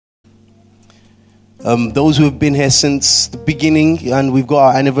Those who have been here since the beginning, and we've got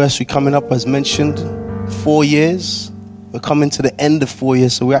our anniversary coming up, as mentioned, 4 years. We're coming to the end of 4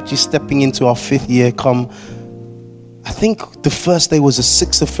 years, so we're actually stepping into our 5th year. I think the first day was the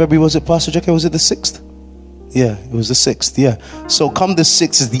 6th of February, was it, Pastor Jackie? Was it the 6th? Yeah, it was the 6th, yeah. So come the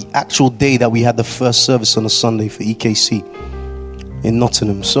 6th is the actual day that we had the first service on a Sunday for EKC in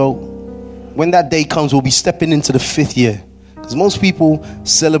Nottingham. So when that day comes, we'll be stepping into the 5th year. Because most people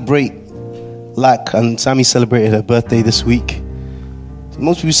celebrate, and Sammy celebrated her birthday this week.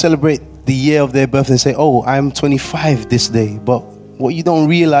 Most people celebrate the year of their birthday and say, oh, I'm 25 this day. But what you don't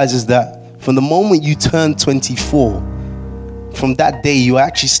realize is that from the moment you turn 24, from that day, you're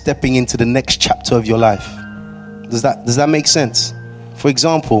actually stepping into the next chapter of your life. Does that make sense? For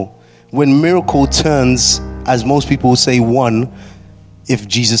example, when Miracle turns, as most people will say, 1, if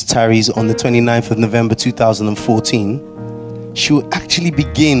Jesus tarries, on the 29th of November 2014, she will actually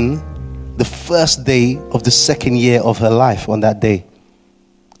begin the first day of the 2nd year of her life on that day.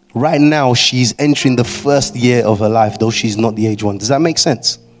 Right now, she's entering the 1st year of her life, though she's not the age 1. Does that make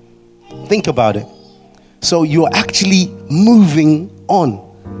sense? Think about it. So you're actually moving on.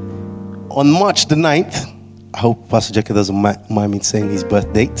 On March the 9th, I hope Pastor Jacob doesn't mind me saying his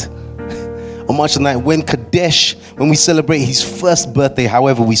birth date. On March the 9th, when we celebrate his first birthday,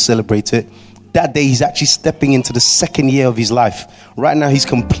 however we celebrate it, that day he's actually stepping into the 2nd year of his life. Right now he's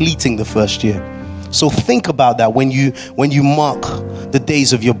completing the 1st year. So think about that when you mark the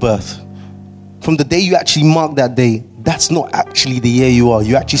days of your birth. From the day you actually mark that day, that's not actually the year you are.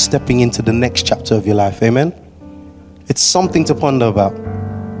 You're actually stepping into the next chapter of your life. Amen? It's something to ponder about.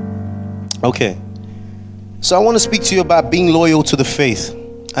 Okay. So I want to speak to you about being loyal to the faith.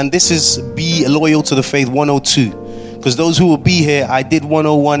 And this is Be Loyal to the Faith 102. Because those who will be here, I did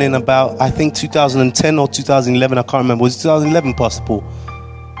 101 in about, I think 2010 or 2011. I can't remember. Was it 2011, Pastor Paul?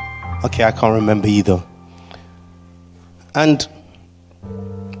 Okay, I can't remember either. And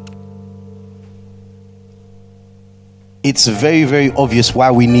it's very, very obvious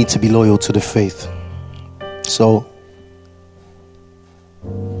why we need to be loyal to the faith. So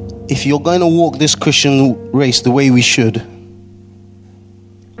if you're going to walk this Christian race the way we should,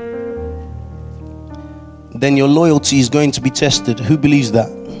 then your loyalty is going to be tested. Who believes that?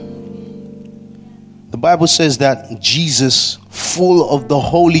 The Bible says that Jesus, full of the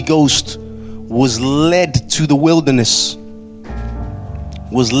Holy Ghost, was led to the wilderness.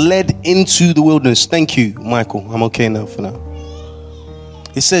 Was led into the wilderness. Thank you, Michael. I'm okay now for now.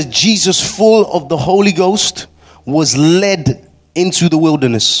 It says Jesus, full of the Holy Ghost, was led into the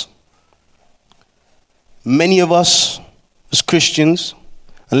wilderness. Many of us as Christians,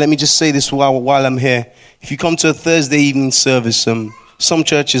 and let me just say this while I'm here. If you come to a Thursday evening service, some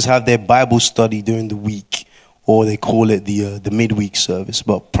churches have their Bible study during the week, or they call it the midweek service.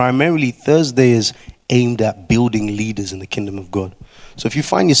 But primarily Thursday is aimed at building leaders in the kingdom of God. So if you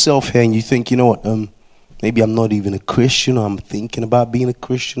find yourself here and you think, you know what, maybe I'm not even a Christian, or I'm thinking about being a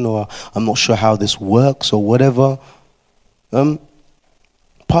Christian, or I'm not sure how this works, or whatever,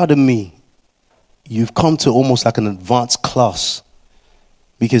 pardon me, you've come to almost like an advanced class.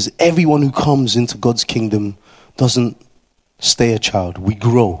 Because everyone who comes into God's kingdom doesn't stay a child. We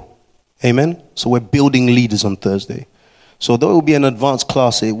grow. Amen? So we're building leaders on Thursday. So though it will be an advanced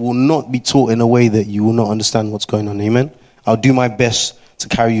class, it will not be taught in a way that you will not understand what's going on. Amen? I'll do my best to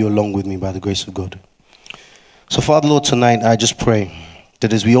carry you along with me by the grace of God. So Father, Lord, tonight I just pray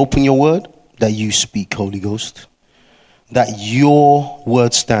that as we open your word, that you speak, Holy Ghost. That your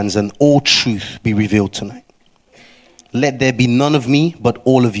word stands and all truth be revealed tonight. Let there be none of me, but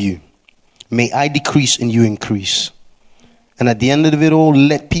all of you. May I decrease and you increase. And at the end of it all,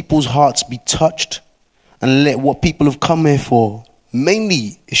 let people's hearts be touched. And let what people have come here for,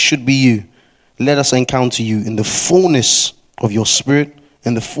 mainly it should be you. Let us encounter you in the fullness of your spirit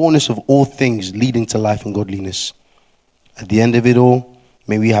and the fullness of all things leading to life and godliness. At the end of it all,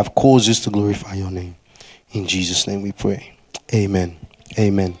 may we have causes to glorify your name. In Jesus' name we pray. Amen.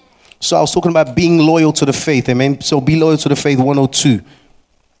 Amen. So I was talking about being loyal to the faith. Amen. So Be Loyal to the Faith 102.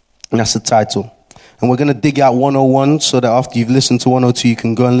 And that's the title. And we're going to dig out 101 so that after you've listened to 102, you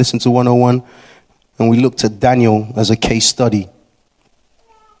can go and listen to 101. And we looked at Daniel as a case study.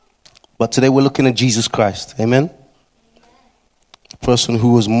 But today we're looking at Jesus Christ. Amen. The person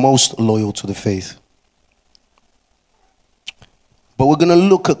who was most loyal to the faith. But we're going to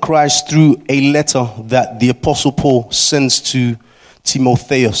look at Christ through a letter that the Apostle Paul sends to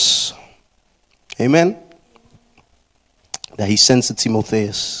Timotheus. Amen. That he sends to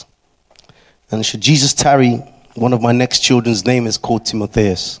Timotheus. And should Jesus tarry, one of my next children's name is called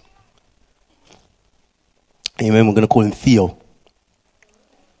Timotheus. Amen. We're going to call him Theo.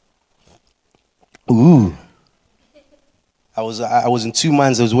 Ooh. I was in two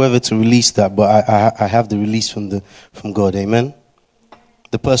minds as whether to release that, but I have the release from God. Amen.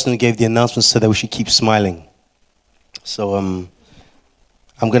 The person who gave the announcement said that we should keep smiling. So I'm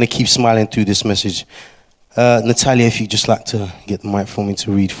going to keep smiling through this message. Natalia, if you'd just like to get the mic for me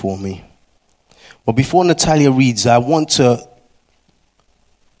to read for me. But before Natalia reads, I want to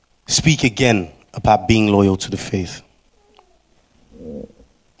speak again about being loyal to the faith.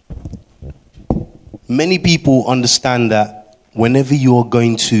 Many people understand that whenever you are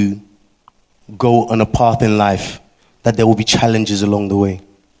going to go on a path in life, that there will be challenges along the way.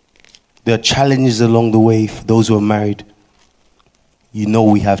 There are challenges along the way for those who are married. You know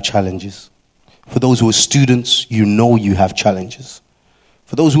we have challenges. For those who are students, you know you have challenges.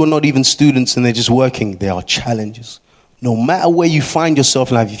 For those who are not even students and they're just working, there are challenges. No matter where you find yourself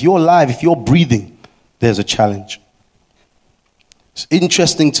in life, if you're alive, if you're breathing, there's a challenge. It's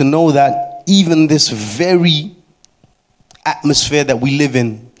interesting to know that even this very atmosphere that we live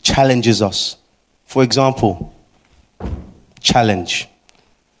in challenges us. For example, challenge.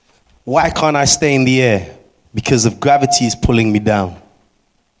 Why can't I stay in the air? Because of gravity is pulling me down.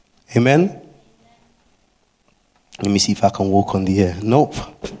 Amen? Let me see if I can walk on the air. Nope.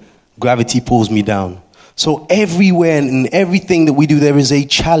 Gravity pulls me down. So everywhere and in everything that we do, there is a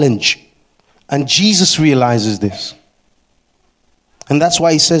challenge. And Jesus realizes this. And that's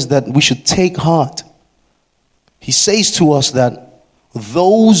why he says that we should take heart. He says to us that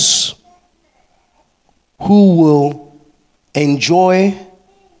those who will enjoy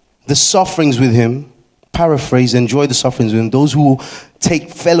the sufferings with him, paraphrase, enjoy the sufferings with him, those who will take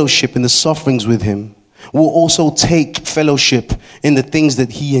fellowship in the sufferings with him, will also take fellowship in the things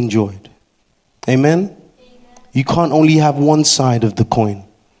that he enjoyed. Amen? You can't only have one side of the coin.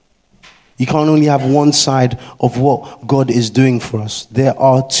 You can't only have one side of what God is doing for us. There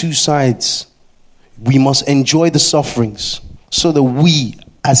are two sides. We must enjoy the sufferings so that we,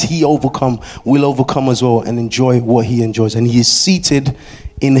 as he overcome, will overcome as well and enjoy what he enjoys. And he is seated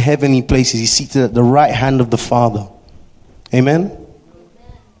in heavenly places. He's seated at the right hand of the Father. Amen?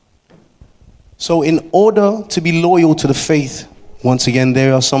 So in order to be loyal to the faith, once again,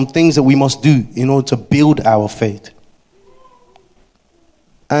 there are some things that we must do in order to build our faith.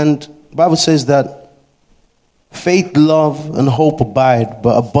 And the Bible says that faith, love, and hope abide.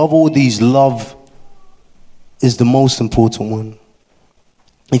 But above all these, love is the most important one.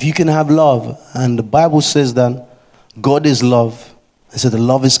 If you can have love, and the Bible says that God is love. It said that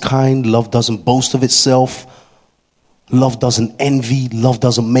love is kind, love doesn't boast of itself, love doesn't envy, love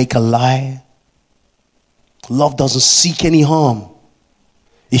doesn't make a lie, love doesn't seek any harm.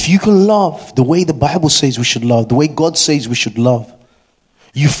 If you can love the way the Bible says we should love, the way God says we should love,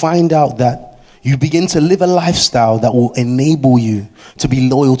 you find out that you begin to live a lifestyle that will enable you to be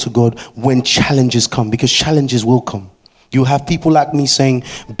loyal to God when challenges come, because challenges will come. You have people like me saying,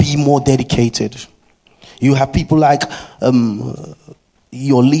 be more dedicated. You have people like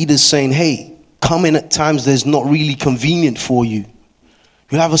your leaders saying, hey, come in at times that's not really convenient for you.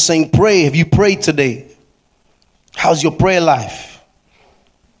 You have us saying, pray. Have you prayed today? How's your prayer life?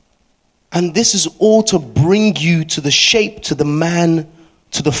 And this is all to bring you to the shape, to the man,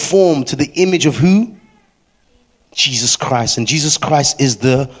 to the form, to the image of who? Jesus Christ. And Jesus Christ is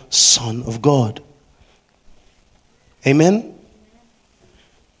the Son of God. Amen?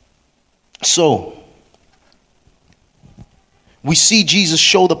 So, we see Jesus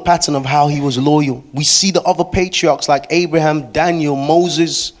show the pattern of how he was loyal. We see the other patriarchs like Abraham, Daniel,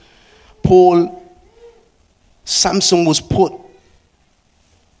 Moses, Paul. Samson was put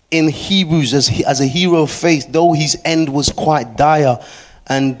in Hebrews as a hero of faith, though his end was quite dire.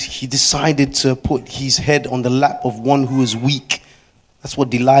 And he decided to put his head on the lap of one who is weak. That's what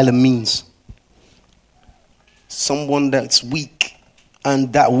Delilah means. Someone that's weak.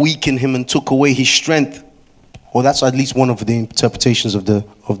 And that weakened him and took away his strength. Or that's at least one of the interpretations of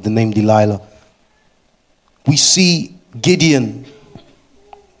the name Delilah. We see Gideon.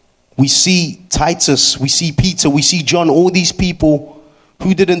 We see Titus. We see Peter. We see John. All these people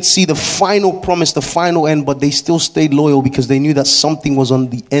who didn't see the final promise, the final end, but they still stayed loyal because they knew that something was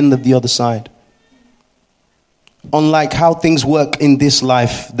on the end of the other side. Unlike how things work in this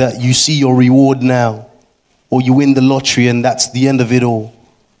life, that you see your reward now, or you win the lottery and that's the end of it all.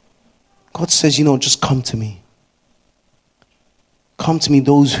 God says, just come to me. Come to me,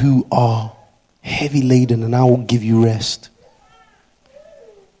 those who are heavy laden, and I will give you rest.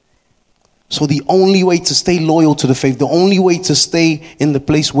 So the only way to stay loyal to the faith, the only way to stay in the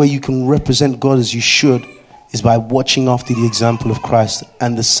place where you can represent God as you should, is by watching after the example of Christ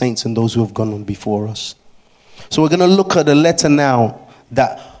and the saints and those who have gone on before us. So we're going to look at a letter now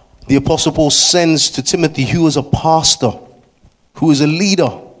that the Apostle Paul sends to Timothy, who is a pastor, who is a leader.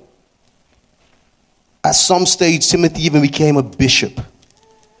 At some stage, Timothy even became a bishop.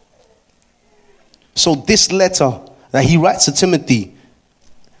 So this letter that he writes to Timothy,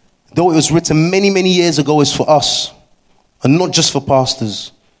 though it was written many, many years ago, is for us, and not just for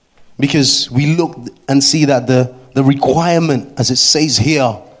pastors. Because we look and see that the requirement, as it says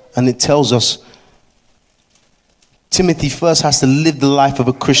here, and it tells us, Timothy first has to live the life of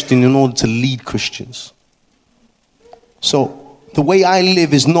a Christian in order to lead Christians. So the way I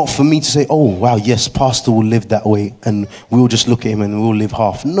live is not for me to say, oh, wow, yes, pastor will live that way, and we'll just look at him and we'll live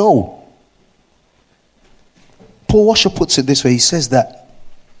half. No. Paul Washer puts it this way. He says that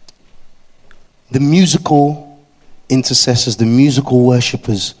the musical intercessors, the musical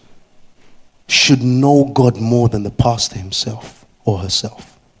worshippers, should know God more than the pastor himself or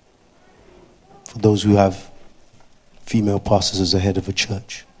herself. For those who have female pastors as the head of a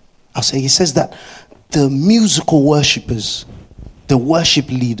church, I'll say, he says that the musical worshippers, the worship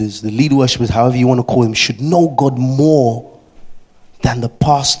leaders, the lead worshippers, however you want to call them, should know God more than the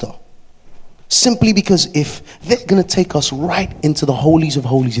pastor. Simply because if they're going to take us right into the holies of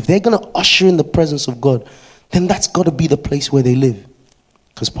holies, if they're going to usher in the presence of God, then that's got to be the place where they live.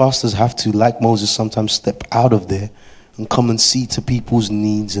 Because pastors have to, like Moses, sometimes step out of there and come and see to people's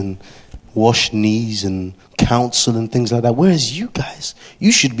needs and wash knees and counsel and things like that. Whereas you guys,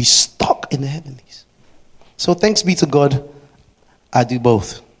 you should be stuck in the heavenlies. So thanks be to God, I do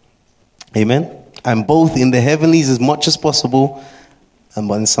both. Amen. I'm both in the heavenlies as much as possible, and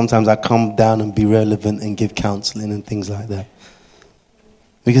but sometimes I come down and be relevant and give counseling and things like that.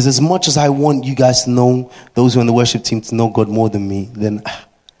 Because as much as I want you guys to know, those who are in the worship team, to know God more than me, then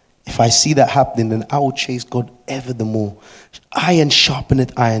if I see that happening, then I will chase God ever the more. Iron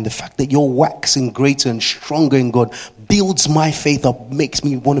sharpeneth iron. The fact that you're waxing greater and stronger in God builds my faith up, makes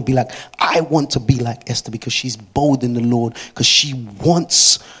me want to be like, I want to be like Esther, because she's bold in the Lord, because she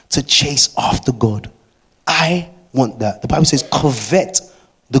wants to chase after God. I want that. The Bible says, covet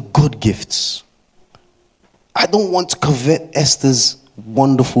the good gifts. I don't want to covet Esther's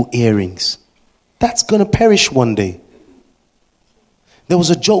wonderful earrings. That's going to perish one day. There was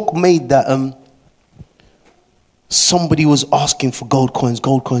a joke made that somebody was asking for gold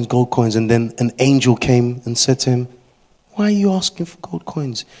coins, and then an angel came and said to him, why are you asking for gold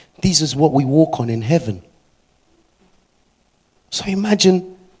coins? These is what we walk on in heaven. So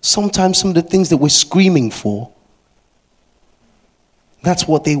imagine sometimes some of the things that we're screaming for, that's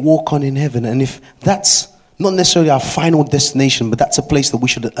what they walk on in heaven. And if that's not necessarily our final destination, but that's a place that we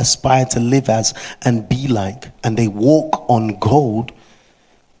should aspire to live as and be like, and they walk on gold,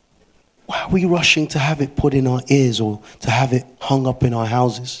 why are we rushing to have it put in our ears or to have it hung up in our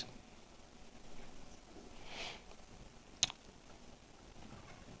houses?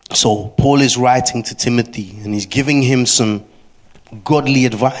 So Paul is writing to Timothy, and he's giving him some godly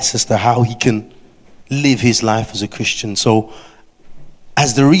advice as to how he can live his life as a Christian. So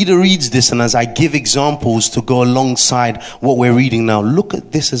as the reader reads this, and as I give examples to go alongside what we're reading now, look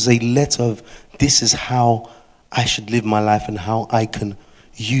at this as a letter of, this is how I should live my life and how I can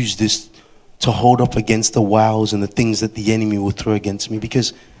use this to hold up against the wiles and the things that the enemy will throw against me.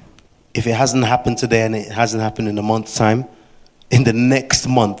 Because if it hasn't happened today and it hasn't happened in a month's time, in the next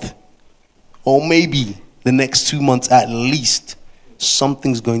month, or maybe the next 2 months at least,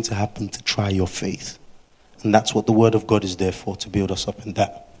 something's going to happen to try your faith. And that's what the word of God is there for, to build us up in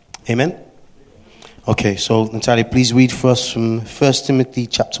that. Amen? Okay, so Natalia, please read for us from 1 Timothy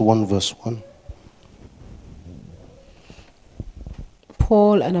chapter 1, verse 1.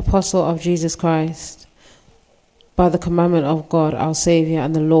 Paul, an apostle of Jesus Christ, by the commandment of God, our Savior,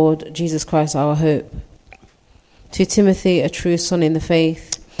 and the Lord Jesus Christ, our hope. To Timothy, a true son in the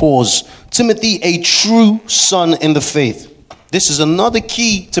faith. Pause. Timothy, a true son in the faith. This is another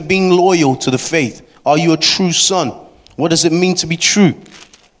key to being loyal to the faith. Are you a true son? What does it mean to be true?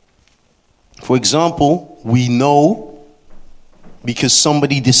 For example, we know because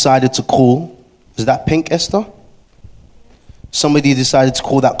somebody decided to call, is that pink, Esther? Somebody decided to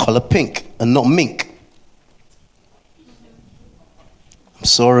call that color pink and not mink. I'm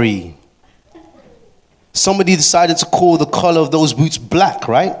sorry. Somebody decided to call the color of those boots black,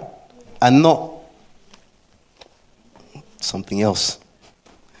 right? And not something else.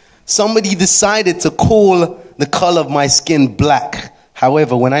 Somebody decided to call the color of my skin black.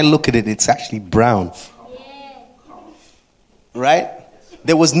 However, when I look at it, it's actually brown. Right?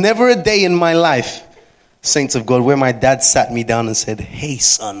 There was never a day in my life, saints of God, where my dad sat me down and said, hey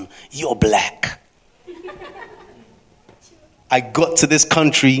son, you're black. I got to this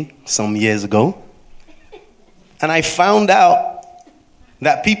country some years ago, and I found out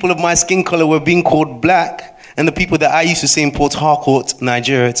that people of my skin color were being called black, and the people that I used to say in Port Harcourt,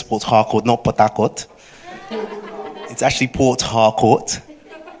 Nigeria, it's Port Harcourt, not Port Harcourt. It's actually Port Harcourt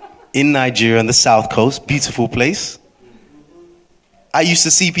in Nigeria on the south coast, beautiful place. I used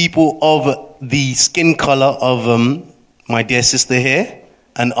to see people of the skin color of my dear sister here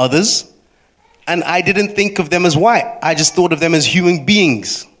and others, and I didn't think of them as white. I just thought of them as human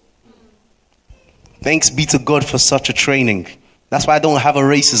beings. Thanks be to God for such a training. That's why I don't have a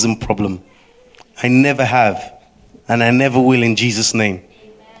racism problem. I never have, and I never will in Jesus' name.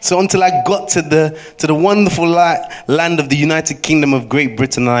 So until I got to the wonderful land of the United Kingdom of Great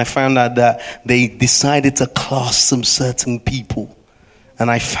Britain, and I found out that they decided to class some certain people. And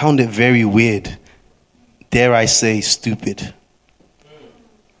I found it very weird. Dare I say, stupid.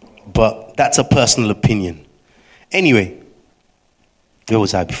 But that's a personal opinion. Anyway, where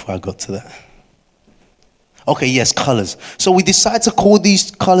was I before I got to that? Okay, yes, colors. So we decided to call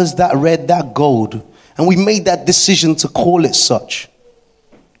these colors that red, that gold. And we made that decision to call it such.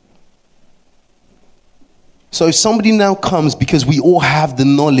 So if somebody now comes, because we all have the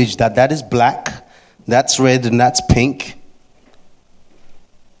knowledge that that is black, that's red, and that's pink.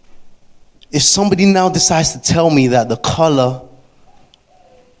 If somebody now decides to tell me that the color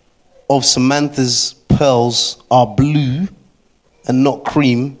of Samantha's pearls are blue and not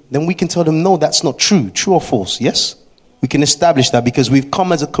cream, then we can tell them, no, that's not true. True or false? Yes? We can establish that because we've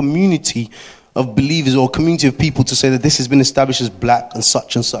come as a community of believers or a community of people to say that this has been established as black and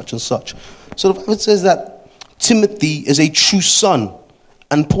such and such and such. So the Bible says that Timothy is a true son.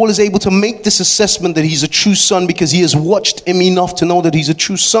 And Paul is able to make this assessment that he's a true son because he has watched him enough to know that he's a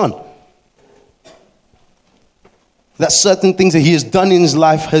true son. That certain things that he has done in his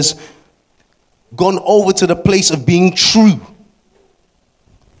life has gone over to the place of being true.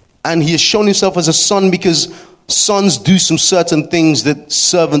 And he has shown himself as a son because sons do some certain things that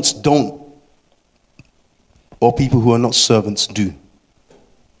servants don't. Or people who are not servants do.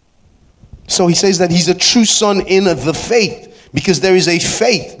 So he says that he's a true son in the faith. Because there is a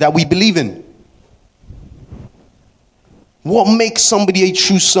faith that we believe in. What makes somebody a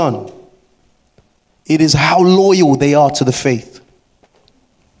true son? It is how loyal they are to the faith.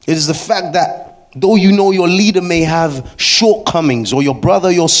 It is the fact that though you know your leader may have shortcomings, or your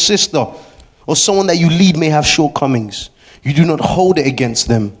brother, your sister, or someone that you lead may have shortcomings, you do not hold it against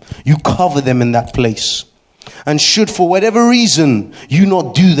them. You cover them in that place. And should for whatever reason you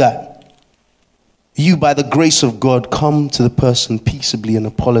not do that, you by the grace of God come to the person peaceably and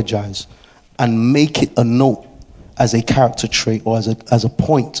apologize and make it a note as a character trait or as a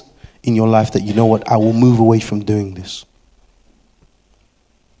point in your life that, you know what, I will move away from doing this.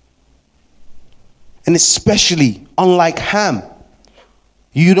 And especially, unlike Ham,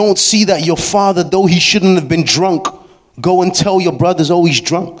 you don't see that your father, though he shouldn't have been drunk, go and tell your brothers, oh, he's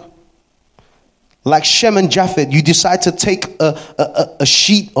drunk. Like Shem and Japheth, you decide to take a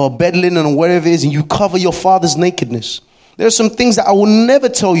sheet or bed linen or whatever it is, and you cover your father's nakedness. There are some things that I will never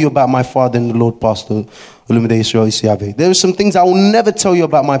tell you about my father in the Lord, Pastor Olumide Israel Isiave. There are some things I will never tell you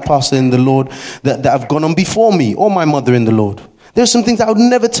about my pastor in the Lord that have gone on before me, or my mother in the Lord. There are some things I would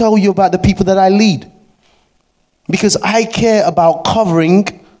never tell you about the people that I lead. Because I care about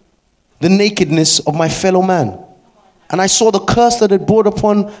covering the nakedness of my fellow man. And I saw the curse that it brought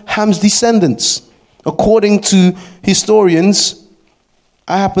upon Ham's descendants. According to historians,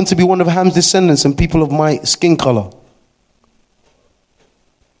 I happen to be one of Ham's descendants and people of my skin color.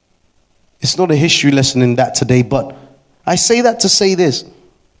 It's not a history lesson in that today, but I say that to say this.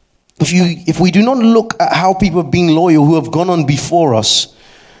 If we do not look at how people have been loyal who have gone on before us,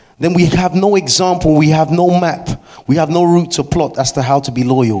 then we have no example, we have no map, we have no route to plot as to how to be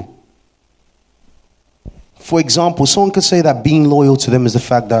loyal. For example, someone could say that being loyal to them is the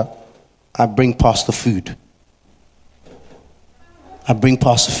fact that I bring Pastor food. I bring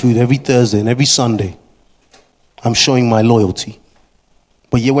Pastor food every Thursday and every Sunday. I'm showing my loyalty.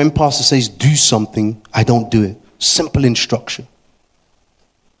 But yet when Pastor says do something, I don't do it. Simple instruction.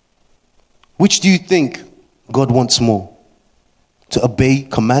 Which do you think God wants more? To obey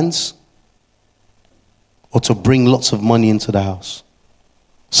commands or to bring lots of money into the house?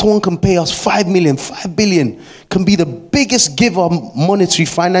 Someone can pay us 5 million, 5 billion, can be the biggest giver monetary,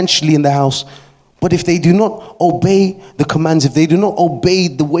 financially in the house. But if they do not obey the commands, if they do not obey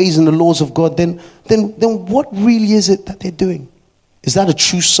the ways and the laws of God, then what really is it that they're doing? Is that a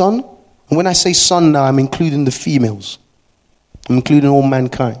true son? And when I say son now, I'm including the females. I'm including all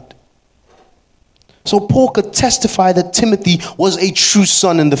mankind. So Paul could testify that Timothy was a true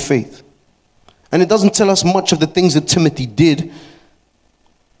son in the faith. And it doesn't tell us much of the things that Timothy did.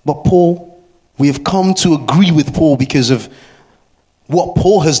 But Paul, we have come to agree with Paul because of what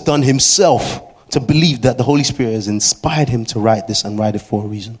Paul has done himself to believe that the Holy Spirit has inspired him to write this and write it for a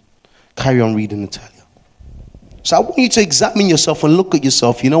reason. Carry on reading, Natalia. So I want you to examine yourself and look at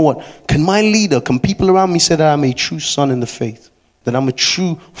yourself. You know what? Can my leader, can people around me say that I'm a true son in the faith? That I'm a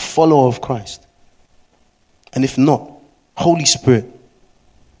true follower of Christ? And if not, Holy Spirit,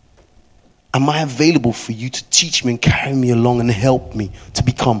 am I available for you to teach me and carry me along and help me to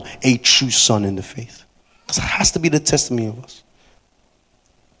become a true son in the faith? Because that has to be the testimony of us.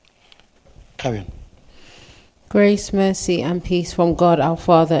 Carry on. Grace, mercy, and peace from God our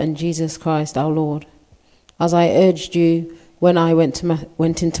Father and Jesus Christ our Lord. As I urged you when I went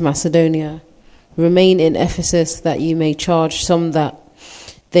into Macedonia, remain in Ephesus, that you may charge some that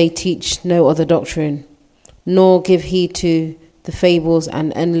they teach no other doctrine, nor give heed to the fables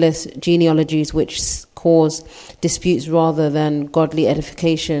and endless genealogies which cause disputes rather than godly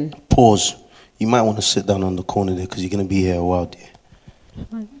edification. Pause. You might want to sit down on the corner there because you're going to be here a while,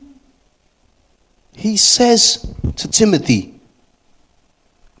 dear. He says to Timothy,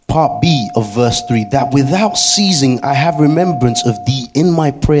 part B of verse 3, that without ceasing I have remembrance of thee in my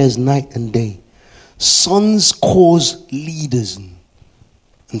prayers night and day. Sons cause leaders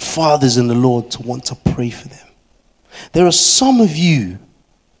and fathers in the Lord to want to pray for them. There are some of you,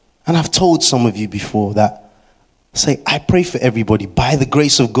 and I've told some of you before, that say, I pray for everybody by the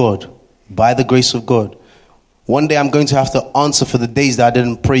grace of God. By the grace of God. One day I'm going to have to answer for the days that I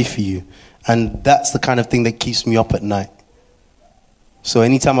didn't pray for you. And that's the kind of thing that keeps me up at night. So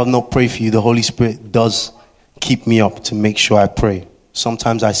anytime I've not prayed for you, the Holy Spirit does keep me up to make sure I pray.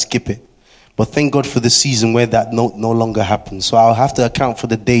 Sometimes I skip it. But thank God for the season where that no longer happens. So I'll have to account for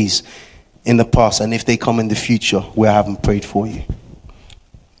the days in the past, and if they come in the future where I haven't prayed for you.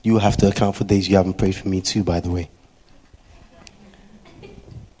 You will have to account for days you haven't prayed for me too, by the way.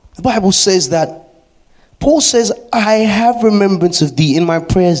 The Bible says that Paul says, I have remembrance of thee in my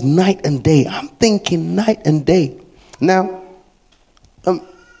prayers night and day. I'm thinking night and day. Now,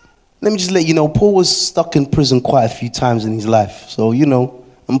 let me just let you know, Paul was stuck in prison quite a few times in his life. So,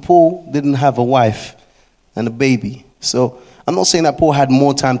 and Paul didn't have a wife and a baby. So I'm not saying that Paul had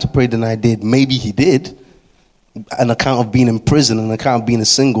more time to pray than I did. Maybe he did. An account of being in prison, an account of being a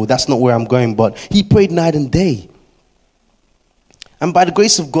single. That's not where I'm going. But he prayed night and day. And by the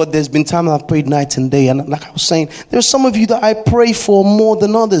grace of God, there's been times I've prayed night and day. And like I was saying, there are some of you that I pray for more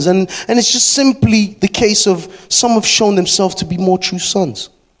than others. And it's just simply the case of some have shown themselves to be more true sons.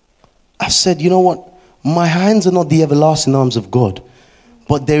 I've said, you know what? My hands are not the everlasting arms of God.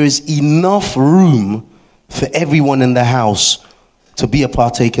 But there is enough room for everyone in the house to be a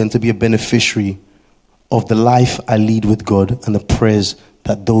partaker and to be a beneficiary of the life I lead with God and the prayers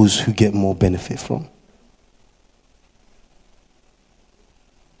that those who get more benefit from.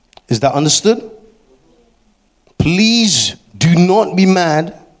 Is that understood? Please do not be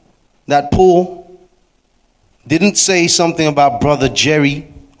mad that Paul didn't say something about Brother Jerry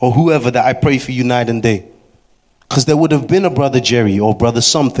or whoever that I pray for you night and day. Because there would have been a Brother Jerry or Brother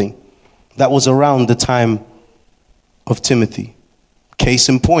something that was around the time of Timothy. Case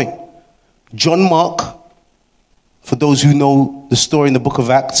in point, John Mark, for those who know the story in the book of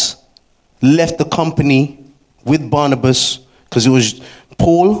Acts, left the company with Barnabas because it was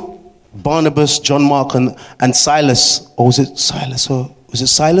Paul, Barnabas, John Mark, and Silas. Or was it Silas? Or was it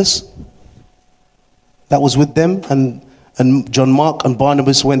Silas? That was with them. And John Mark and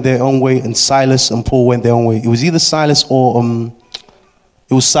Barnabas went their own way, and Silas and Paul went their own way. It was either Silas or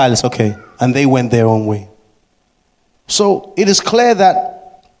it was Silas, okay. And they went their own way. So it is clear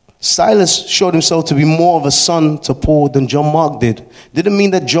that Silas showed himself to be more of a son to Paul than John Mark did. Didn't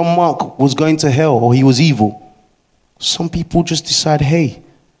mean that John Mark was going to hell or he was evil. Some people just decide, hey,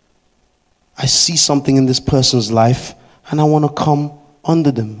 I see something in this person's life and I want to come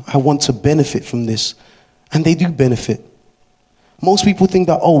under them. I want to benefit from this. And they do benefit. Most people think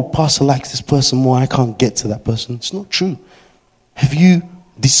that, oh, pastor likes this person more, I can't get to that person. It's not true. Have you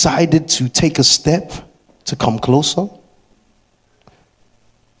decided to take a step to come closer?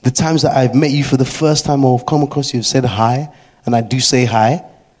 The times that I've met you for the first time or have come across you, have said hi, and I do say hi.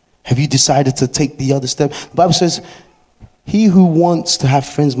 Have you decided to take the other step? The Bible says, he who wants to have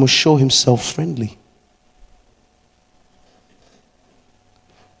friends must show himself friendly.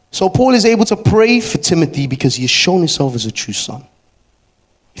 So Paul is able to pray for Timothy because he has shown himself as a true son.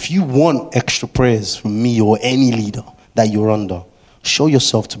 If you want extra prayers from me or any leader that you're under, show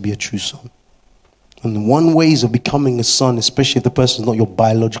yourself to be a true son. And one ways of becoming a son, especially if the person is not your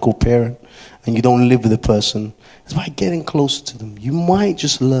biological parent and you don't live with the person, is by getting closer to them. You might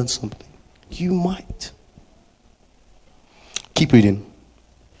just learn something. You might. Keep reading.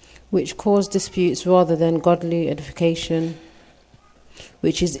 Which cause disputes rather than godly edification.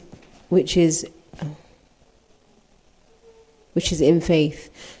 which is in faith.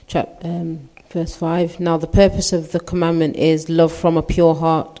 Verse 5. Now the purpose of the commandment is love from a pure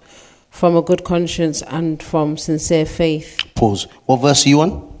heart, from a good conscience, and from sincere faith. Pause. What verse are you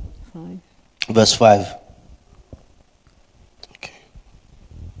on? 5. Verse 5. Okay.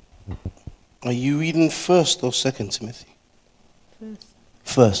 Are you reading 1st or 2nd Timothy?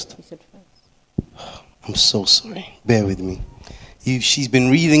 First. He said first. I'm so sorry. Bear with me. She's been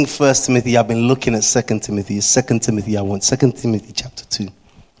reading 1 Timothy. I've been looking at 2 Timothy. It's 2 Timothy I want. 2 Timothy chapter 2.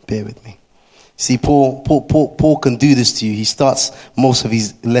 Bear with me. See, Paul can do this to you. He starts most of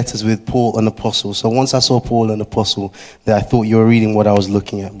his letters with Paul, an apostle. So once I saw Paul, an apostle, that I thought you were reading what I was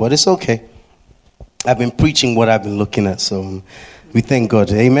looking at. But it's okay. I've been preaching what I've been looking at. So we thank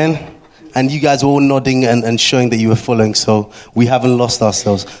God. Amen. And you guys were all nodding and showing that you were following. So we haven't lost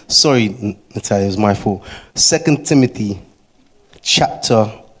ourselves. Sorry, Natalia, it was my fault. 2 Timothy chapter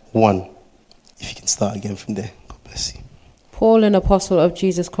 1. If you can start again from there. God bless you. Paul, an apostle of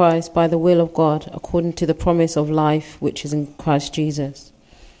Jesus Christ, by the will of God, according to the promise of life which is in Christ Jesus.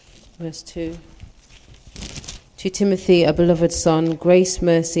 Verse 2. To Timothy, a beloved son, grace,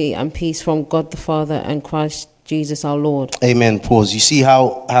 mercy, and peace from God the Father and Christ Jesus our Lord. Amen. Pause. You see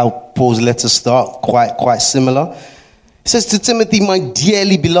how Paul's letters start? Quite similar. It says, to Timothy, my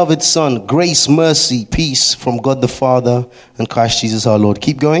dearly beloved son, grace, mercy, peace from God the Father and Christ Jesus our Lord.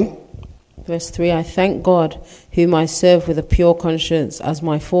 Keep going. Verse 3, I thank God, whom I serve with a pure conscience, as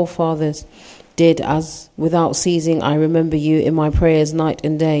my forefathers did, as without ceasing I remember you in my prayers night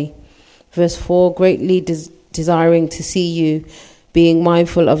and day. Verse 4, greatly desiring to see you, being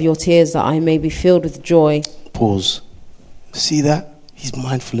mindful of your tears, that I may be filled with joy. Pause. See that? He's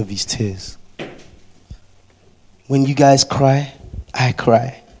mindful of his tears. When you guys cry, I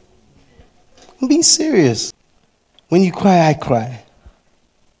cry. I'm being serious. When you cry, I cry.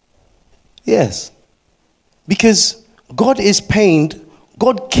 Yes. Because God is pained.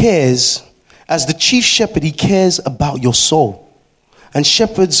 God cares. As the chief shepherd, he cares about your soul. And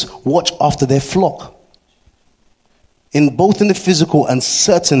shepherds watch after their flock. Both in the physical and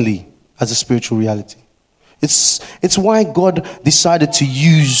certainly as a spiritual reality. It's why God decided to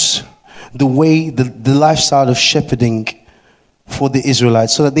use the lifestyle of shepherding for the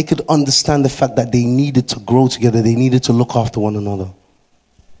Israelites, so that they could understand the fact that they needed to grow together. They needed to look after one another.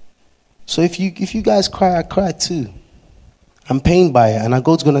 So if you guys cry, I cry too. I'm pained by it. And I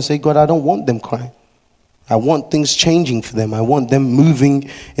go to God and say, God, I don't want them crying. I want things changing for them. I want them moving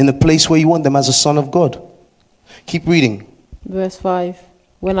in the place where you want them as a son of God. Keep reading. Verse 5.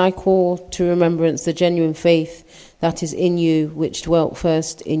 When I call to remembrance the genuine faith that is in you, which dwelt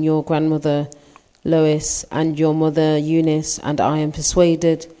first in your grandmother Lois and your mother Eunice, and I am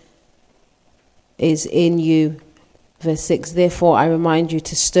persuaded is in you. Verse 6. Therefore I remind you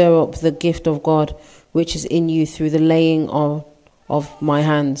to stir up the gift of God which is in you through the laying of my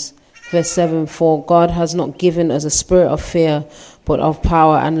hands. Verse 7. For God has not given us a spirit of fear, but of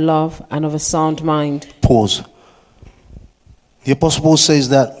power and love and of a sound mind. Pause. The Apostle Paul says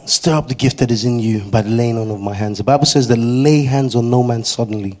that, stir up the gift that is in you by the laying on of my hands. The Bible says that lay hands on no man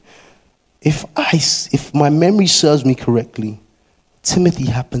suddenly. If my memory serves me correctly, Timothy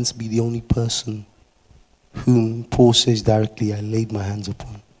happens to be the only person whom Paul says directly, I laid my hands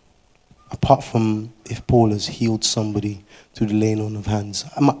upon. Apart from if Paul has healed somebody through the laying on of hands.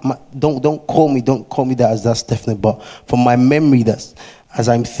 Don't call me that as that's definite, but from my memory, that's as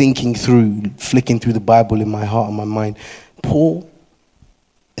I'm thinking through, flicking through the Bible in my heart and my mind, Paul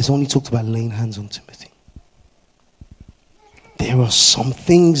has only talked about laying hands on Timothy. There are some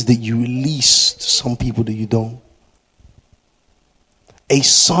things that you release to some people that you don't. A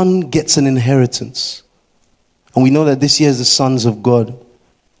son gets an inheritance. And we know that this year is the sons of God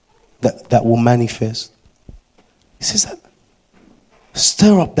that will manifest. He says that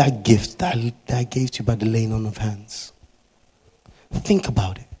stir up that gift that I gave to you by the laying on of hands. Think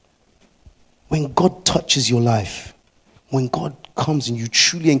about it. When God touches your life, when God comes and you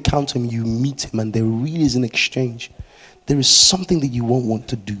truly encounter him, you meet him, and there really is an exchange, there is something that you won't want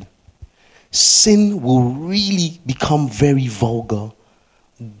to do. Sin will really become very vulgar,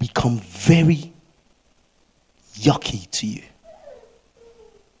 become very yucky to you.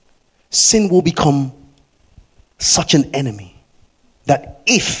 Sin will become such an enemy that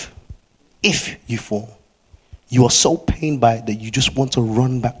if you fall, you are so pained by it that you just want to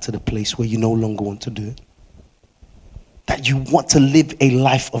run back to the place where you no longer want to do it. That you want to live a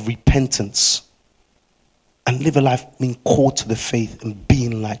life of repentance and live a life being called to the faith and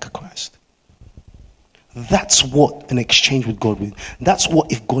being like Christ. That's what an exchange with God will. That's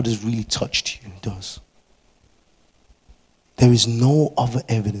what, if God has really touched you, does. There is no other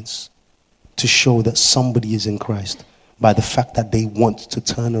evidence to show that somebody is in Christ by the fact that they want to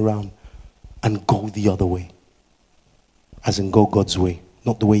turn around and go the other way. As in go God's way,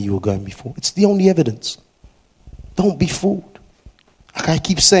 not the way you were going before. It's the only evidence. Don't be fooled. Like I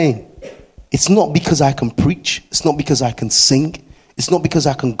keep saying, it's not because I can preach. It's not because I can sing. It's not because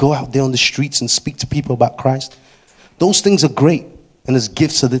I can go out there on the streets and speak to people about Christ. Those things are great. And as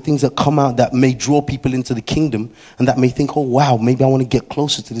gifts are the things that come out that may draw people into the kingdom and that may think, oh wow, maybe I want to get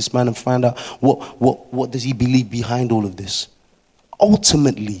closer to this man and find out what does he believe behind all of this.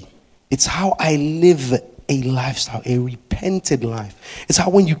 Ultimately, it's how I live a lifestyle, a repented life. It's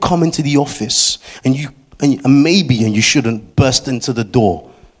how when you come into the office and you shouldn't burst into the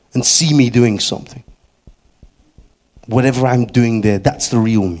door and see me doing something. Whatever I'm doing there, that's the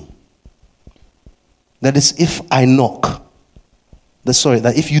real me. That is if I knock.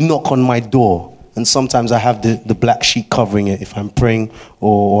 That if you knock on my door, and sometimes I have the black sheet covering it if I'm praying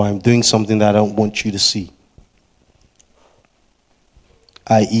or I'm doing something that I don't want you to see.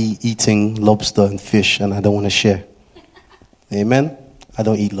 I.e. eating lobster and fish and I don't want to share. Amen? I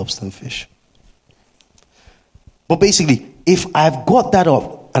don't eat lobster and fish. But basically, if I've got that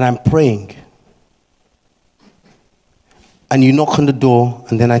up and I'm praying, and you knock on the door,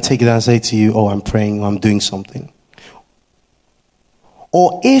 and then I take it down and say to you, oh, I'm praying, or I'm doing something.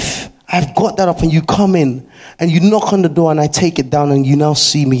 Or if I've got that up and you come in, and you knock on the door and I take it down and you now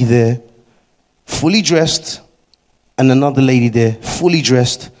see me there, fully dressed, and another lady there, fully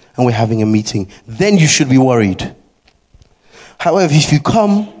dressed, and we're having a meeting, then you should be worried. However, if you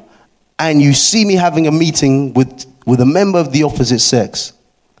come and you see me having a meeting with a member of the opposite sex,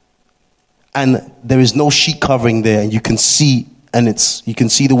 and there is no sheet covering there, and you can see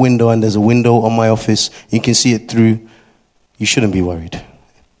the window, and there's a window on my office, you can see it through, you shouldn't be worried.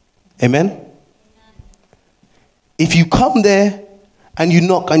 Amen? If you come there and you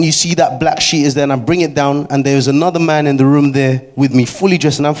knock and you see that black sheet is there and I bring it down and there's another man in the room there with me fully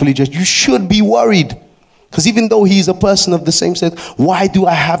dressed and I'm fully dressed, you should be worried. Because even though he's a person of the same sex, why do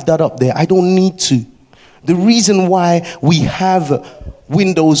I have that up there? I don't need to. The reason why we have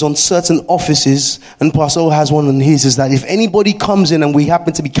windows on certain offices, and Pastor has one on his, is that if anybody comes in and we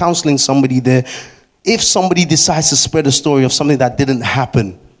happen to be counseling somebody there, if somebody decides to spread a story of something that didn't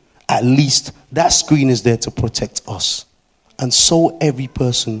happen, at least that screen is there to protect us. And so every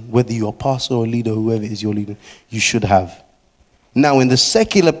person, whether you're a pastor or a leader, whoever it is you're leading, you should have. Now in the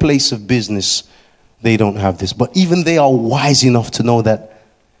secular place of business, they don't have this. But even they are wise enough to know that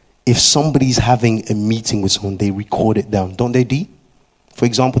if somebody's having a meeting with someone, they record it down. Don't they, D? For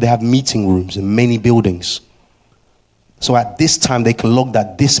example, they have meeting rooms in many buildings. So at this time, they can log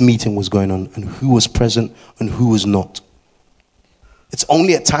that this meeting was going on and who was present and who was not. It's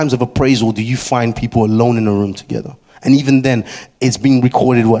only at times of appraisal do you find people alone in a room together. And even then, it's being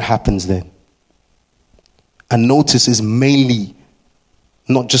recorded what happens then. And notice is mainly,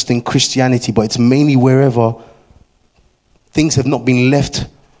 not just in Christianity, but it's mainly wherever things have not been left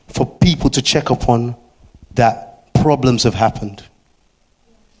for people to check upon that problems have happened.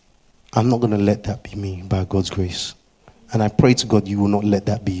 I'm not going to let that be me by God's grace. And I pray to God you will not let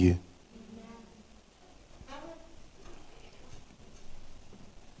that be you.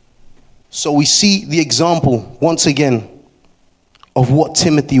 So we see the example, once again, of what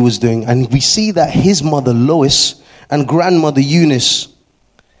Timothy was doing. And we see that his mother, Lois, and grandmother, Eunice,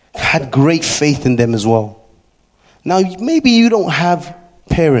 had great faith in them as well. Now, maybe you don't have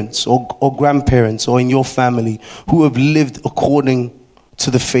parents or grandparents or in your family who have lived according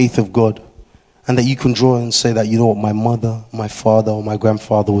to the faith of God. And that you can draw and say that, you know what, my mother, my father, or my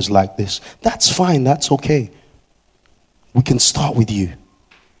grandfather was like this. That's fine, that's okay. We can start with you.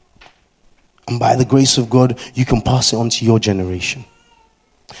 And by the grace of God, you can pass it on to your generation.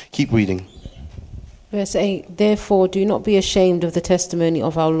 Keep reading. Verse 8, therefore do not be ashamed of the testimony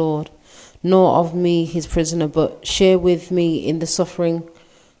of our Lord, nor of me his prisoner, but share with me in the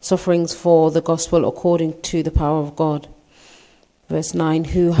sufferings for the gospel according to the power of God. Verse 9,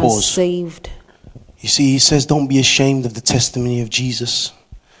 who has saved... You see, he says, don't be ashamed of the testimony of Jesus.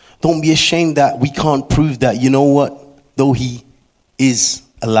 Don't be ashamed that we can't prove that, you know what, though he is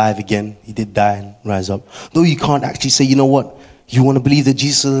alive again, he did die and rise up. Though you can't actually say, you know what, you want to believe that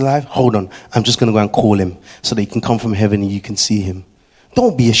Jesus is alive? Hold on, I'm just going to go and call him so that he can come from heaven and you can see him.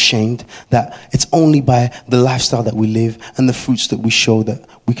 Don't be ashamed that it's only by the lifestyle that we live and the fruits that we show that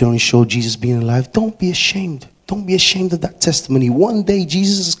we can only show Jesus being alive. Don't be ashamed. Don't be ashamed of that testimony. One day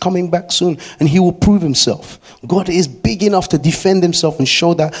Jesus is coming back soon and he will prove himself. God is big enough to defend himself and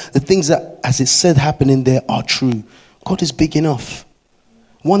show that the things that, as it said, happen in there are true. God is big enough.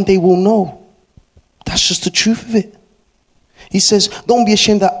 One day we'll know. That's just the truth of it. He says, don't be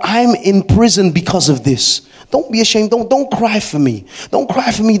ashamed that I'm in prison because of this. Don't be ashamed. Don't cry for me. Don't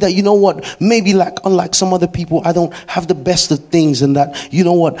cry for me that, you know what, maybe unlike some other people, I don't have the best of things, and that, you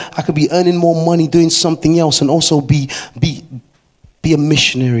know what, I could be earning more money doing something else and also be a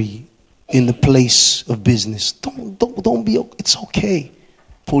missionary in the place of business. Don't be, it's okay.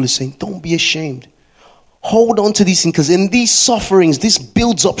 Paul is saying, don't be ashamed. Hold on to these things, because in these sufferings, this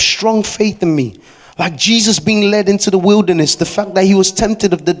builds up strong faith in me. Like Jesus being led into the wilderness, the fact that he was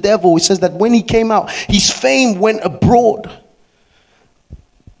tempted of the devil. It says that when he came out, his fame went abroad.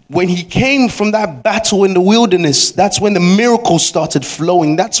 When he came from that battle in the wilderness, that's when the miracles started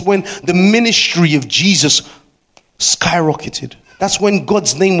flowing. That's when the ministry of Jesus skyrocketed. That's when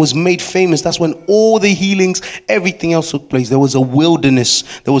God's name was made famous. That's when all the healings, everything else took place. There was a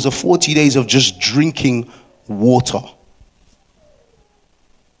wilderness. There was a 40 days of just drinking water.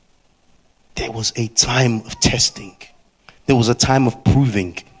 There was a time of testing. There was a time of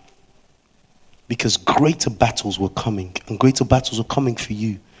proving. Because greater battles were coming. And greater battles are coming for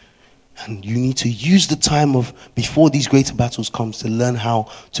you. And you need to use the time of before these greater battles comes to learn how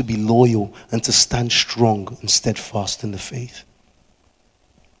to be loyal and to stand strong and steadfast in the faith.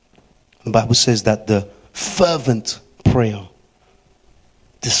 The Bible says that the fervent prayer,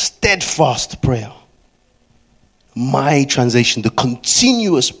 the steadfast prayer, my translation, the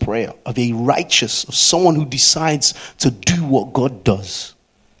continuous prayer of a righteous, of someone who decides to do what God does,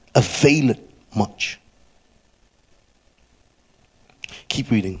 availeth much.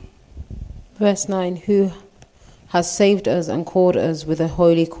 Keep reading. Verse 9, who has saved us and called us with a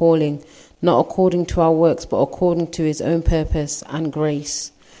holy calling, not according to our works, but according to his own purpose and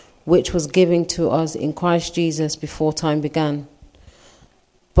grace, which was given to us in Christ Jesus before time began,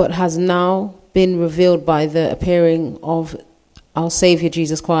 but has now been revealed by the appearing of our Saviour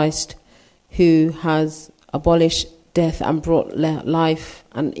Jesus Christ, who has abolished death and brought life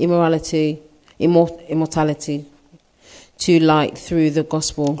and immortality to light through the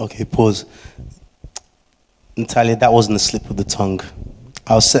gospel. Okay, pause. Natalia, that wasn't a slip of the tongue.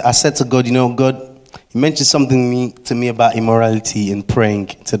 I said to God, you know, God, you mentioned something to me about immorality in praying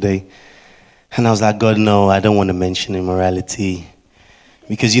today. And I was like, God, no, I don't want to mention immorality.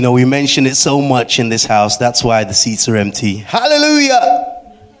 Because, you know, we mention it so much in this house. That's why the seats are empty. Hallelujah!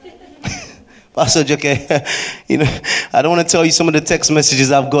 Pastor Joke, you know, I don't want to tell you some of the text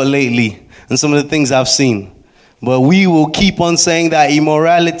messages I've got lately and some of the things I've seen. But we will keep on saying that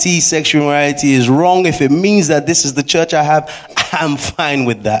immorality, sexual immorality is wrong. If it means that this is the church I have, I'm fine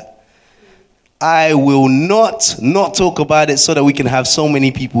with that. I will not talk about it so that we can have so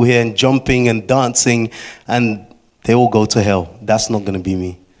many people here and jumping and dancing and they all go to hell. That's not going to be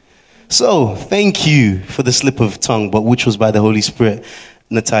me. So, thank you for the slip of tongue, but which was by the Holy Spirit,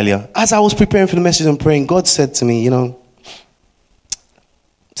 Natalia. As I was preparing for the message and praying, God said to me, you know,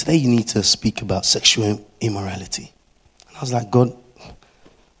 today you need to speak about sexual immorality. And I was like, God,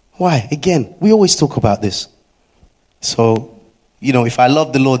 why? Again, we always talk about this. So, you know, if I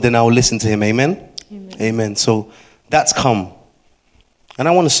love the Lord, then I will listen to him. Amen? Amen. Amen. So, that's come. And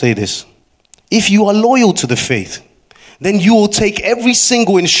I want to say this. If you are loyal to the faith, then you will take every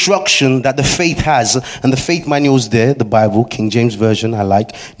single instruction that the faith has. And the faith manual is there, the Bible, King James Version, I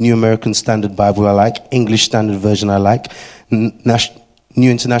like. New American Standard Bible, I like. English Standard Version, I like.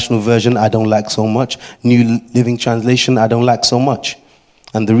 New International Version, I don't like so much. New Living Translation, I don't like so much.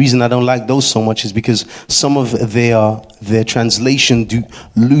 And the reason I don't like those so much is because some of their translation do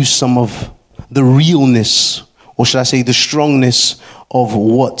lose some of the realness, or should I say the strongness of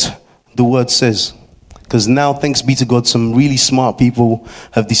what the word says. Because now, thanks be to God, some really smart people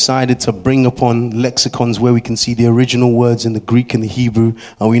have decided to bring upon lexicons where we can see the original words in the Greek and the Hebrew.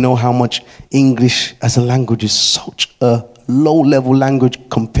 And we know how much English as a language is such a low-level language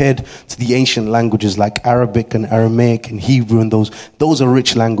compared to the ancient languages like Arabic and Aramaic and Hebrew, and those are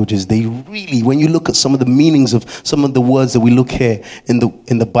rich languages. They really, when you look at some of the meanings of some of the words that we look here in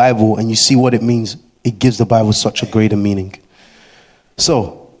the Bible and you see what it means, it gives the Bible such a greater meaning.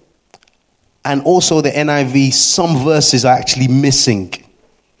 So, and also the NIV, some verses are actually missing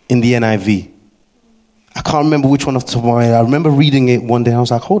in the NIV. I can't remember which one off the top of my head. I remember reading it one day and I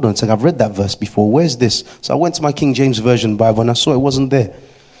was like, hold on a second, I've read that verse before. Where's this? So I went to my King James Version Bible and I saw it wasn't there.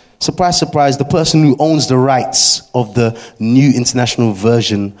 Surprise, surprise, the person who owns the rights of the New International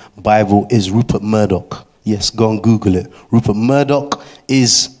Version Bible is Rupert Murdoch. Yes, go and Google it. Rupert Murdoch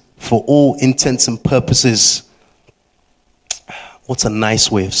is, for all intents and purposes, what's a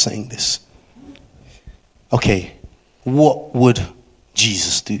nice way of saying this? Okay, what would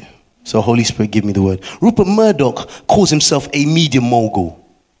Jesus do? So Holy Spirit, give me the word. Rupert Murdoch calls himself a media mogul.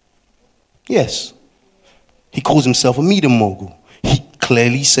 Yes. He calls himself a media mogul. He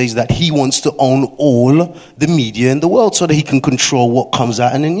clearly says that he wants to own all the media in the world so that he can control what comes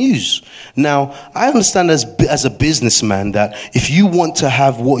out in the news. Now, I understand as a businessman that if you want to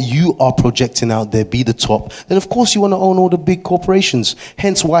have what you are projecting out there be the top, then of course you want to own all the big corporations.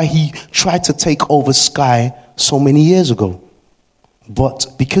 Hence why he tried to take over Sky so many years ago. But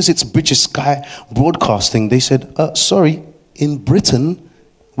because it's British Sky Broadcasting, they said, sorry, in Britain,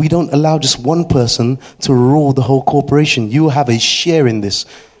 we don't allow just one person to rule the whole corporation. You have a share in this.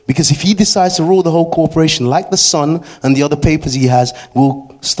 Because if he decides to rule the whole corporation, like the Sun and the other papers he has,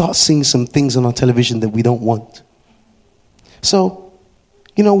 we'll start seeing some things on our television that we don't want. So,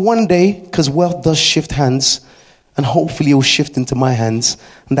 one day, because wealth does shift hands, and hopefully it will shift into my hands,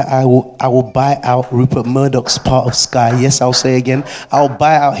 and that I will buy out Rupert Murdoch's part of Sky. Yes, I'll say again, I'll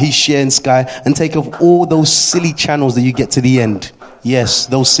buy out his share in Sky and take off all those silly channels that you get to the end. Yes,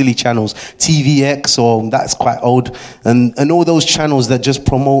 those silly channels. TVX, or that's quite old. And all those channels that just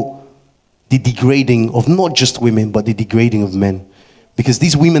promote the degrading of not just women, but the degrading of men. Because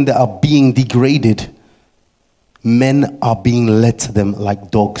these women that are being degraded, men are being led to them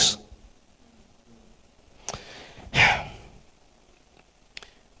like dogs.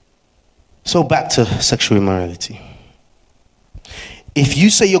 So back to sexual immorality. If you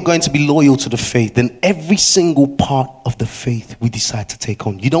say you're going to be loyal to the faith, then every single part of the faith we decide to take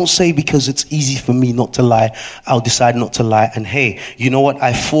on. You don't say, because it's easy for me not to lie, I'll decide not to lie. And hey, you know what?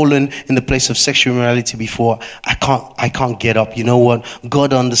 I've fallen in the place of sexual immorality before. I can't get up. You know what?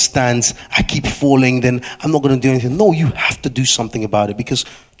 God understands. I keep falling. Then I'm not going to do anything. No, you have to do something about it, because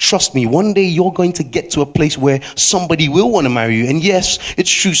trust me, one day you're going to get to a place where somebody will want to marry you. And yes, it's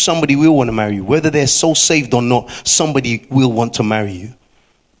true, somebody will want to marry you. Whether they're so saved or not, somebody will want to marry you.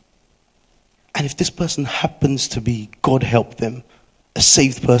 And if this person happens to be, God help them, a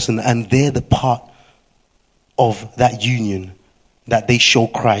saved person, and they're the part of that union that they show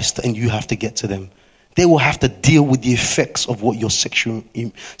Christ, and you have to get to them, they will have to deal with the effects of what your sexual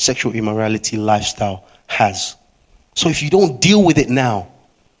immorality lifestyle has. So if you don't deal with it now,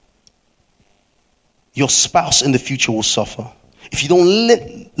 your spouse in the future will suffer. If you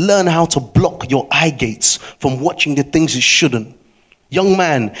don't learn how to block your eye gates from watching the things it shouldn't. Young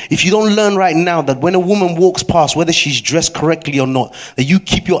man, if you don't learn right now that when a woman walks past, whether she's dressed correctly or not, that you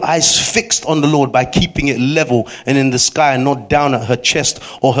keep your eyes fixed on the Lord by keeping it level and in the sky and not down at her chest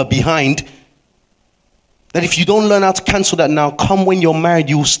or her behind, that if you don't learn how to cancel that now, come when you're married,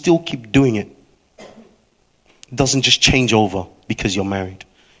 you will still keep doing it. It doesn't just change over because you're married.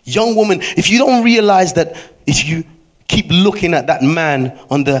 Young woman, if you don't realize that if you keep looking at that man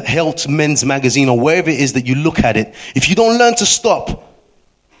on the Health Men's magazine or wherever it is that you look at it, if you don't learn to stop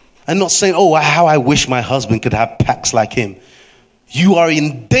and not say, oh, how I wish my husband could have packs like him, you are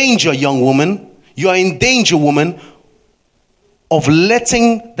in danger, young woman. You are in danger, woman, of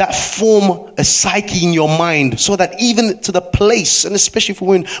letting that form a psyche in your mind, so that even to the place, and especially for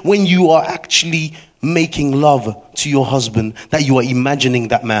women, when you are actually making love to your husband, that you are imagining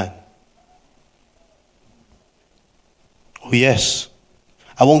that man. Oh yes,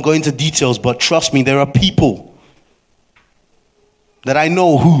 I won't go into details, but trust me, there are people that I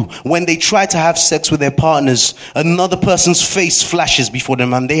know who, when they try to have sex with their partners, another person's face flashes before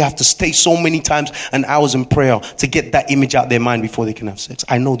them, and they have to stay so many times and hours in prayer to get that image out of their mind before they can have sex.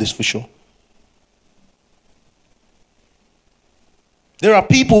 I know this for sure. There are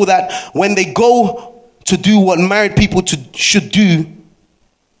people that when they go to do what married people should do,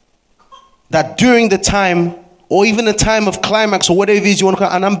 that during the time, or even the time of climax, or whatever it is you want to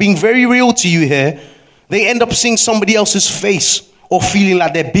call it, and I'm being very real to you here, they end up seeing somebody else's face, or feeling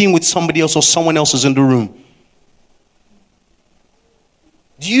like they're being with somebody else, or someone else is in the room.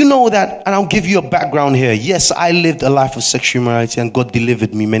 Do you know that? And I'll give you a background here. Yes, I lived a life of sexual immorality, and God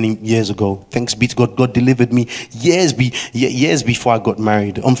delivered me many years ago. Thanks be to God. God delivered me years before I got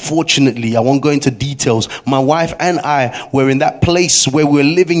married. Unfortunately, I won't go into details. My wife and I were in that place where we were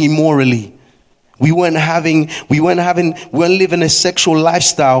living immorally. We weren't living a sexual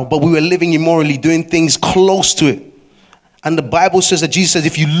lifestyle, but we were living immorally, doing things close to it. And the Bible says that Jesus says,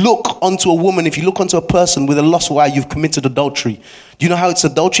 if you look onto a woman, if you look onto a person with a lustful eye, you've committed adultery. Do you know how it's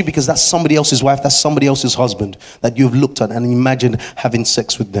adultery? Because that's somebody else's wife, that's somebody else's husband that you've looked at and imagined having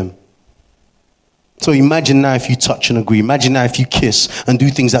sex with them. So imagine now if you touch and agree. Imagine now if you kiss and do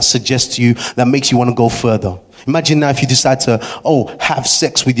things that suggest to you, that makes you want to go further. Imagine now if you decide to, have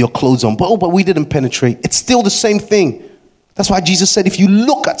sex with your clothes on. But we didn't penetrate. It's still the same thing. That's why Jesus said, if you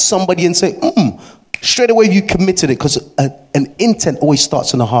look at somebody and say, straight away you committed it, because an intent always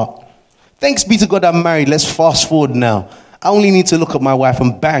starts in the heart. Thanks be to God I'm married. Let's fast forward now. I only need to look at my wife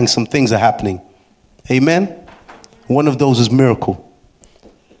and bang, some things are happening. Amen. One of those is miracle.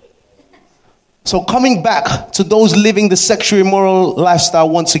 So coming back to those living the sexually immoral lifestyle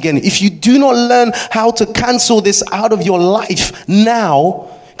once again, if you do not learn how to cancel this out of your life now,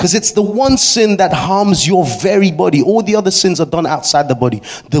 because it's the one sin that harms your very body. All the other sins are done outside the body.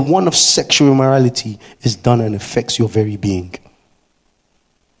 The one of sexual immorality is done and affects your very being.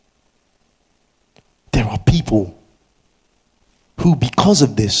 There are people who, because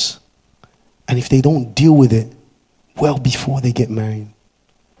of this, and if they don't deal with it well before they get married,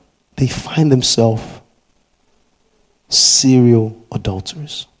 they find themselves serial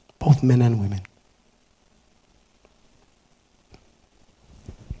adulterers, both men and women.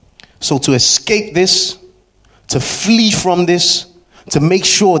 So to escape this, to flee from this, to make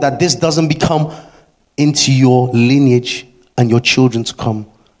sure that this doesn't become into your lineage and your children to come,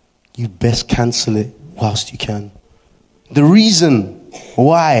 you best cancel it whilst you can. The reason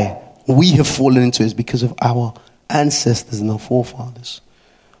why we have fallen into it is because of our ancestors and our forefathers.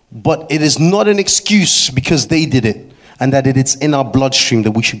 But it is not an excuse because they did it and that it's in our bloodstream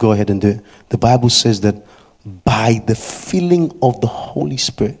that we should go ahead and do it. The Bible says that by the filling of the Holy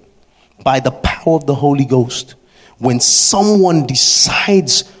Spirit, by the power of the Holy Ghost, when someone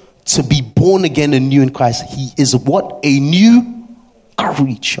decides to be born again and new in Christ, he is what? A new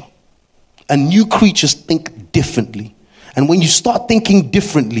creature. And new creatures think differently. And when you start thinking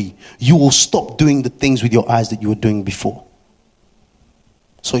differently, you will stop doing the things with your eyes that you were doing before.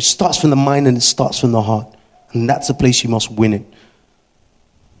 So it starts from the mind and it starts from the heart. And that's the place you must win it.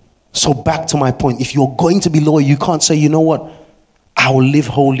 So back to my point. If you're going to be loyal, you can't say, you know what? I will live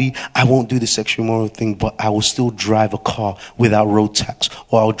holy. I won't do the sexual immoral thing, but I will still drive a car without road tax,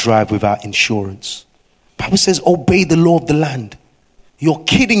 or I'll drive without insurance. The Bible says, obey the law of the land. You're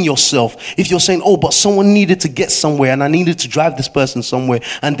kidding yourself if you're saying, oh, but someone needed to get somewhere and I needed to drive this person somewhere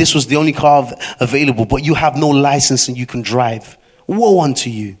and this was the only car available, but you have no license and you can drive. Woe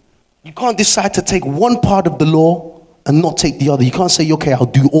unto you. You can't decide to take one part of the law and not take the other. You can't say, okay, I'll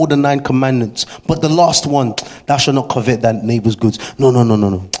do all the 9 commandments, but the last one, thou shalt not covet thy neighbor's goods.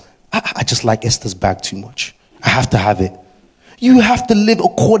 No. I just like Esther's bag too much. I have to have it. You have to live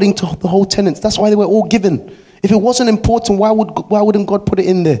according to the whole tenets. That's why they were all given. If it wasn't important, why wouldn't God put it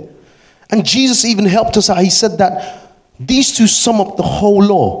in there? And Jesus even helped us out. He said that these two sum up the whole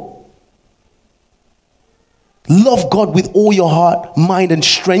law. Love God with all your heart, mind, and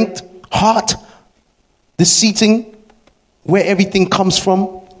strength. Heart, the seating, where everything comes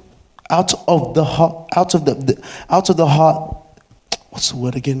from, out of the heart, out of the heart. What's the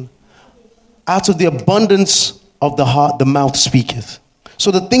word again? Out of the abundance of the heart, the mouth speaketh. So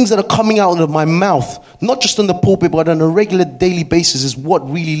the things that are coming out of my mouth, not just on the pulpit, but on a regular daily basis, is what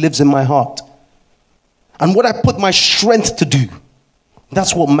really lives in my heart. And what I put my strength to do,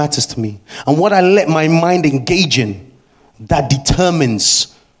 that's what matters to me. And what I let my mind engage in, that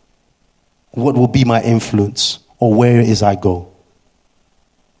determines what will be my influence or where it is I go.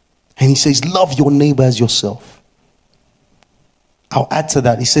 And he says, love your neighbor as yourself. I'll add to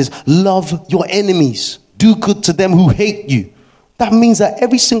that. He says, love your enemies. Do good to them who hate you. That means that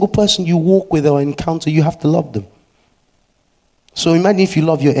every single person you walk with or encounter, you have to love them. So imagine if you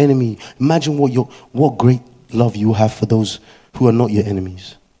love your enemy. Imagine what great love you have for those who are not your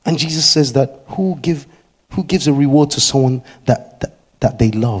enemies. And Jesus says that who gives a reward to someone that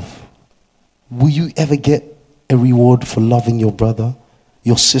they love? Will you ever get a reward for loving your brother,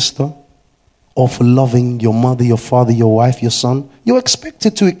 your sister, or for loving your mother, your father, your wife, your son? You're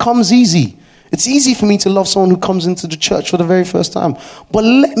expected to. It comes easy. It's easy for me to love someone who comes into the church for the very first time. But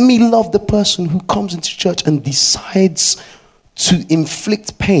let me love the person who comes into church and decides to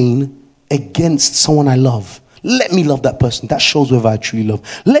inflict pain against someone I love. Let me love that person. That shows whether I truly love.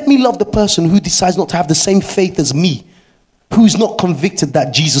 Let me love the person who decides not to have the same faith as me, who's not convicted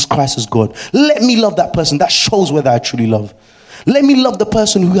that Jesus Christ is God. Let me love that person. That shows whether I truly love. Let me love the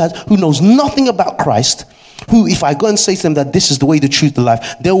person who knows nothing about Christ, who, if I go and say to them that this is the way, the truth, the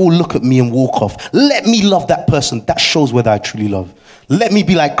life, they will look at me and walk off. Let me love that person. That shows whether I truly love. Let me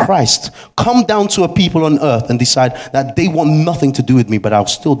be like Christ. Come down to a people on earth and decide that they want nothing to do with me, but I'll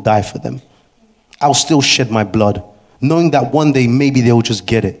still die for them. I'll still shed my blood, knowing that one day maybe they'll just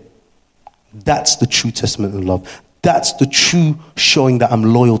get it. That's the true testament of love. That's the true showing that I'm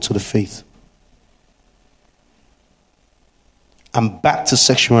loyal to the faith. I'm back to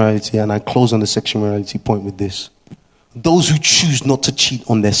sexuality, and I close on the sexuality point with this. Those who choose not to cheat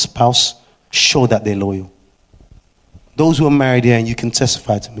on their spouse show that they're loyal. Those who are married here, and you can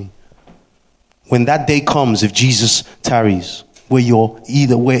testify to me, when that day comes, if Jesus tarries, where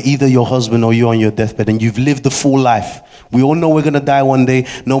either your husband or you're on your deathbed and you've lived the full life. We all know we're going to die one day.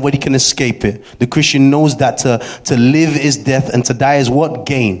 Nobody can escape it. The Christian knows that to live is death and to die is what?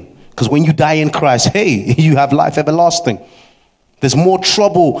 Gain. Because when you die in Christ, hey, you have life everlasting. There's more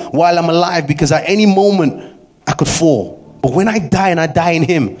trouble while I'm alive because at any moment I could fall. But when I die and I die in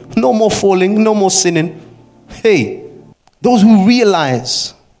him, no more falling, no more sinning. Hey, those who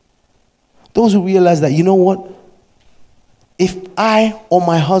realize that, you know what? If I or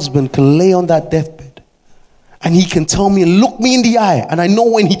my husband can lay on that deathbed and he can tell me and look me in the eye, and I know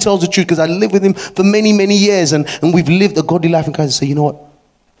when he tells the truth because I lived with him for many, many years and we've lived a godly life in Christ, and say, you know what?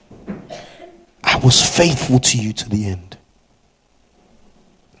 I was faithful to you to the end.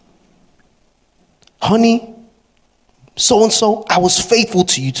 Honey, so-and-so, I was faithful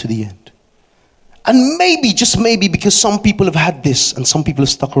to you to the end. And maybe, just maybe, because some people have had this and some people have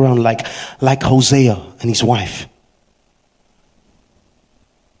stuck around like Hosea and his wife.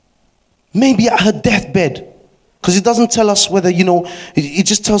 Maybe at her deathbed, because it doesn't tell us whether, it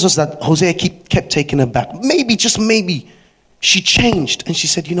just tells us that Hosea kept taking her back. Maybe, just maybe, she changed and she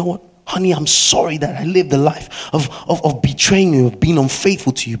said, you know what, honey, I'm sorry that I lived a life of betraying you, of being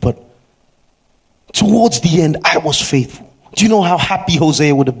unfaithful to you, but towards the end, I was faithful. Do you know how happy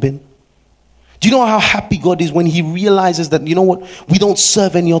Hosea would have been? Do you know how happy God is when he realizes that, you know what, we don't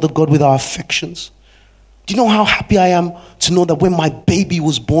serve any other God with our affections? Do you know how happy I am to know that when my baby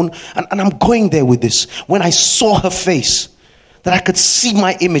was born, and I'm going there with this, when I saw her face, that I could see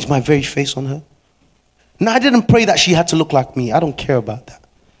my image, my very face on her? Now, I didn't pray that she had to look like me. I don't care about that.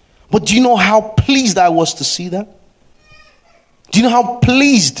 But do you know how pleased I was to see that? Do you know how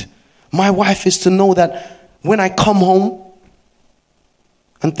pleased my wife is to know that when I come home,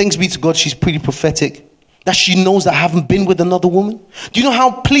 and thanks be to God, she's pretty prophetic, that she knows that I haven't been with another woman? Do you know how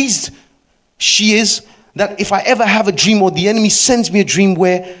pleased she is that if I ever have a dream or the enemy sends me a dream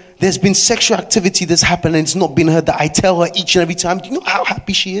where there's been sexual activity that's happened and it's not been her, that I tell her each and every time? Do you know how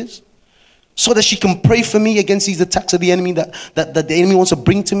happy she is? So that she can pray for me against these attacks of the enemy that the enemy wants to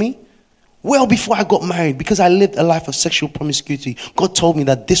bring to me. Well, before I got married, because I lived a life of sexual promiscuity, God told me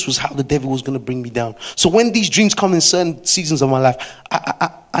that this was how the devil was going to bring me down. So when these dreams come in certain seasons of my life,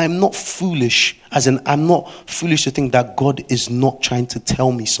 I'm not foolish, as in I'm not foolish to think that God is not trying to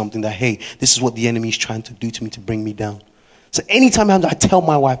tell me something, that, hey, this is what the enemy is trying to do to me to bring me down. So anytime I tell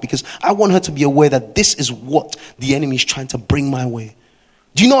my wife, because I want her to be aware that this is what the enemy is trying to bring my way.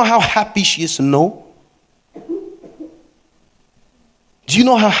 Do you know how happy she is to know? Do you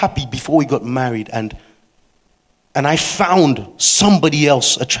know how happy before we got married and I found somebody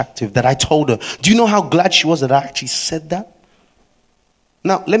else attractive that I told her? Do you know how glad she was that I actually said that?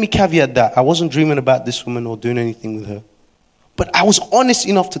 Now, let me caveat that. I wasn't dreaming about this woman or doing anything with her. But I was honest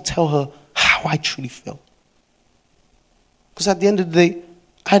enough to tell her how I truly felt. Because at the end of the day,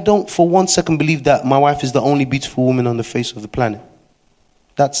 I don't for 1 second believe that my wife is the only beautiful woman on the face of the planet.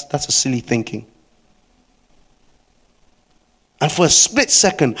 That's a silly thinking. And for a split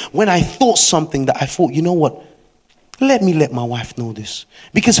second, when I thought something that I thought, you know what, let me let my wife know this.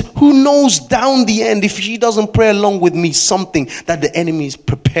 Because who knows down the end, if she doesn't pray along with me, something that the enemy is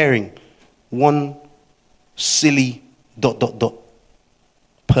preparing. One silly ...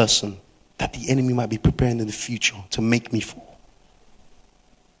 person that the enemy might be preparing in the future to make me fall.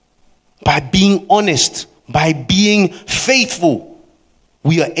 By being honest, by being faithful,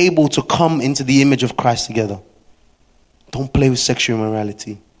 we are able to come into the image of Christ together. Don't play with sexual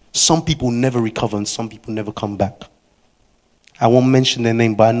immorality. Some people never recover and some people never come back. I won't mention their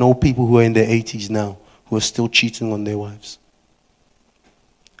name, but I know people who are in their 80s now who are still cheating on their wives.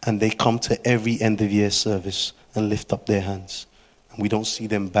 And they come to every end of year service and lift up their hands. And we don't see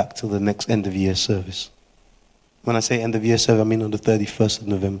them back till the next end of year service. When I say end of year service, I mean on the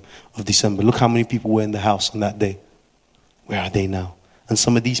 31st of December. Look how many people were in the house on that day. Where are they now? And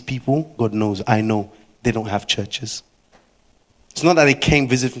some of these people, God knows, I know, they don't have churches. It's not that they came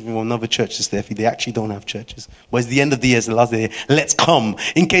visiting from another church, Steffi. They actually don't have churches. But it's the end of the year, it's the last day. Let's come.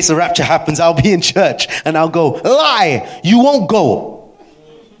 In case the rapture happens, I'll be in church. And I'll go, lie. You won't go.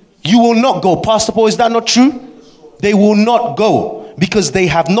 You will not go. Pastor Paul, is that not true? They will not go. Because they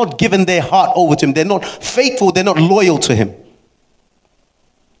have not given their heart over to him. They're not faithful. They're not loyal to him.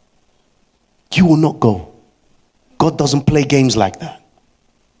 You will not go. God doesn't play games like that.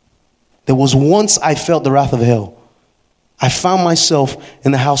 There was once I felt the wrath of hell. I found myself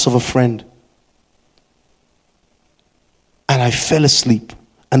in the house of a friend. And I fell asleep.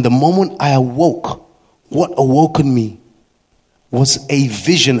 And the moment I awoke, what awoken me was a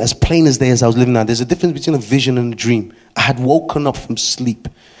vision as plain as day as I was living now. There's a difference between a vision and a dream. I had woken up from sleep.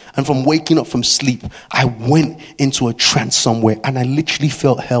 And from waking up from sleep, I went into a trance somewhere and I literally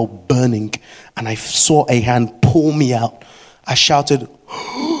felt hell burning. And I saw a hand pull me out. I shouted,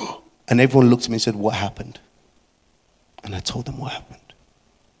 and everyone looked at me and said, what happened? And I told them what happened.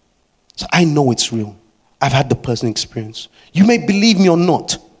 So I know it's real. I've had the personal experience. You may believe me or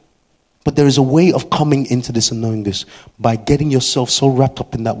not, but there is a way of coming into this and knowing this. By getting yourself so wrapped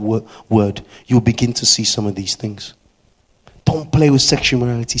up in that word, you'll begin to see some of these things. Don't play with sexual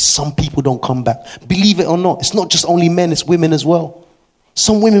immorality. Some people don't come back. Believe it or not, it's not just only men, it's women as well.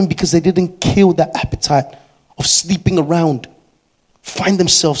 Some women, because they didn't kill that appetite of sleeping around, find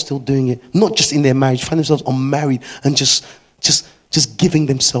themselves still doing it. Not just in their marriage, find themselves unmarried and just giving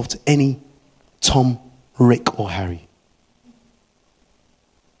themselves to any Tom, Rick or Harry.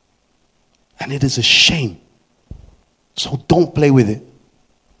 And it is a shame. So don't play with it.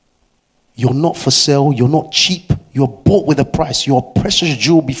 You're not for sale. You're not cheap. You're bought with a price. You're a precious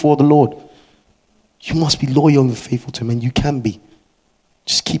jewel before the Lord. You must be loyal and faithful to him, and you can be.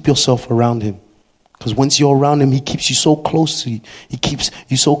 Just keep yourself around him. Because once you're around him, he keeps you so close to you. He keeps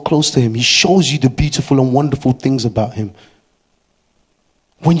you so close to him. He shows you the beautiful and wonderful things about him.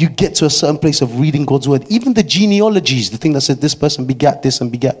 When you get to a certain place of reading God's word, even the genealogies, the thing that said this person begat this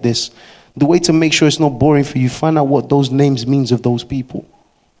and begat this, the way to make sure it's not boring for you, find out what those names means of those people.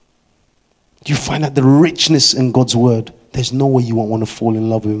 You find out the richness in God's word. There's no way you won't want to fall in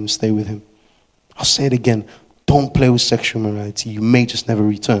love with him and stay with him. I'll say it again. Don't play with sexual immorality. You may just never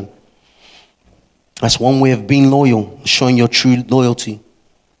return. That's one way of being loyal, showing your true loyalty.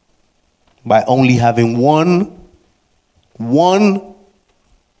 By only having one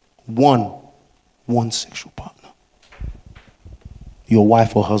sexual partner. Your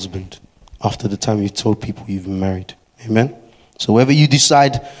wife or husband, after the time you've told people you've been married. Amen? So whether you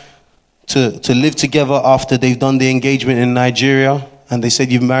decide to live together after they've done the engagement in Nigeria and they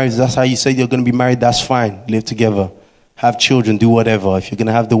said you've married, that's how you say you're going to be married, that's fine. Live together. Have children, do whatever. If you're going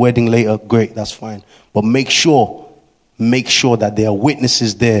to have the wedding later, great, that's fine. But make sure that there are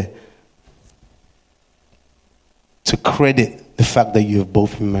witnesses there to credit the fact that you have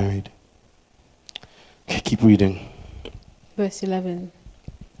both been married. Okay, keep reading. Verse 11.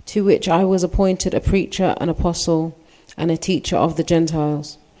 To which I was appointed a preacher, an apostle, and a teacher of the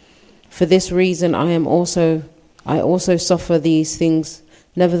Gentiles. For this reason I also suffer these things.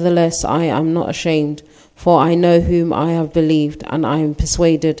 Nevertheless, I am not ashamed, for I know whom I have believed, and I am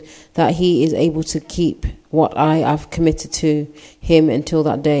persuaded that he is able to keep what I have committed to him until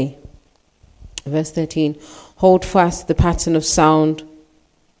that day. Verse 13. Hold fast the pattern of sound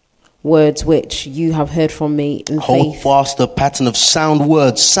words which you have heard from me in Hold faith. fast the pattern of sound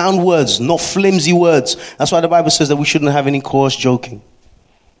words, not flimsy words. That's why the Bible says that we shouldn't have any coarse joking.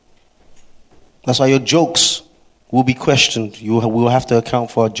 That's why your jokes will be questioned. We will have to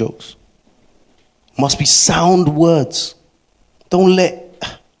account for our jokes. Must be sound words. Don't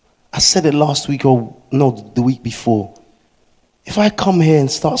let, I said it last week or no, the week before. If I come here and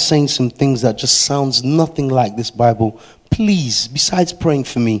start saying some things that just sounds nothing like this Bible, please, besides praying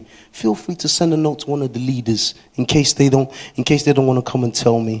for me, feel free to send a note to one of the leaders in case they don't want to come and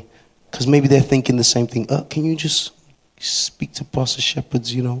tell me, because maybe they're thinking the same thing. Can you just speak to Pastor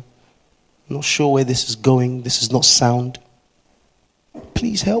Shepherds? I'm not sure where this is going. This is not sound.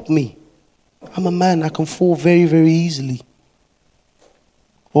 Please help me. I'm a man. I can fall very, very easily.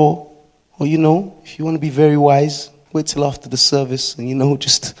 Or if you want to be very wise, wait till after the service and,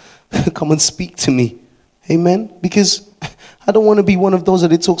 just come and speak to me. Amen? Because I don't want to be one of those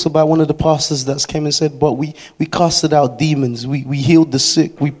that it talks about, one of the pastors that came and said, but we casted out demons, we healed the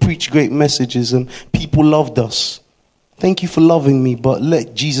sick, we preached great messages, and people loved us. Thank you for loving me, but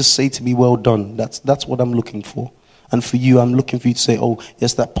let Jesus say to me, well done. That's what I'm looking for. And for you, I'm looking for you to say, oh,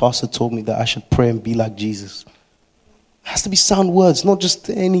 yes, that pastor told me that I should pray and be like Jesus. It has to be sound words, not just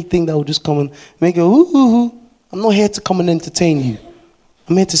anything that will just come and make it, ooh. I'm not here to come and entertain you.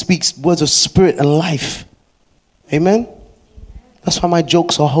 I'm here to speak words of spirit and life. Amen? That's why my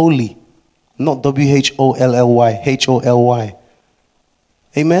jokes are holy. Not W-H-O-L-L-Y, H-O-L-Y.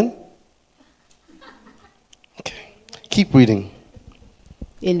 Amen? Okay. Keep reading.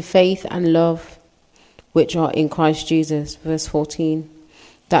 In faith and love, which are in Christ Jesus. Verse 14.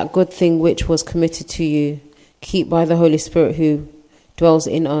 That good thing which was committed to you, keep by the Holy Spirit who dwells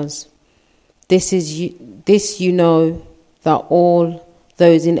in us. This you know, that all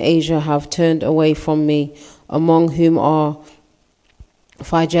those in Asia have turned away from me, among whom are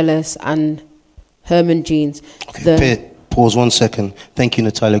Phygellus and Hermogenes. Okay, pause 1 second. Thank you,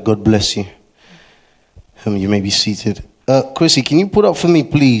 Natalia. God bless you. You may be seated. Chrissy, can you put up for me,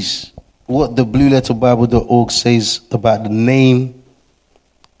 please, what the blueletterbible.org says about the name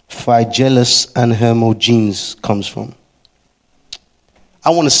Phygellus and Hermogenes comes from. I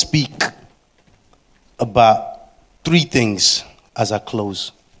want to speak about 3 things as I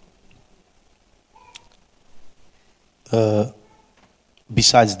close.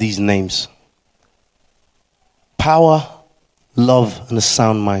 Besides these names: power, love, and a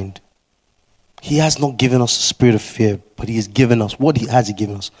sound mind. He has not given us a spirit of fear, but he has given us, what has he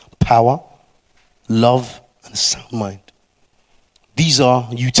given us? Power, love, and a sound mind. These are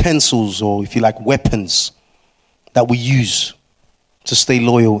utensils, or if you like, weapons that we use to stay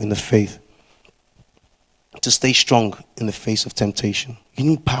loyal in the faith, to stay strong in the face of temptation. You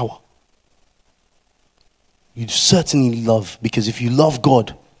need power. You certainly love, because if you love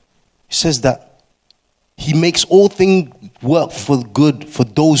God, he says that he makes all things work for good for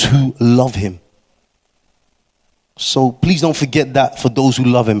those who love him. So please don't forget that for those who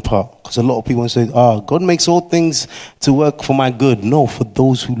love him part. Because a lot of people say, God makes all things to work for my good. No, for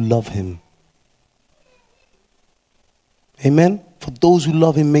those who love him. Amen? For those who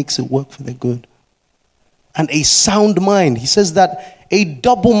love him makes it work for their good. And a sound mind. He says that a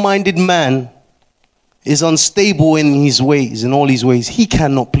double-minded man is unstable in his ways, in all his ways. He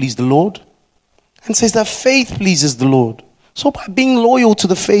cannot please the Lord. And says that faith pleases the Lord. So by being loyal to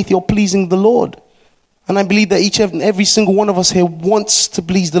the faith, you're pleasing the Lord. And I believe that each and every single one of us here wants to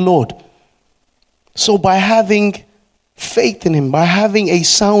please the Lord. So by having faith in him, by having a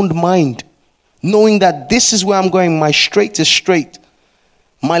sound mind, knowing that this is where I'm going, my straight is straight,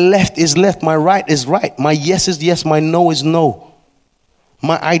 my left is left, my right is right, my yes is yes, my no is no,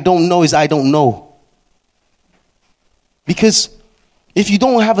 my I don't know is I don't know. Because if you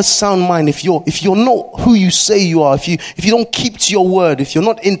don't have a sound mind, if you're not who you say you are, if you don't keep to your word, if you're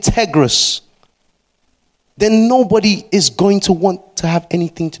not integrous, then nobody is going to want to have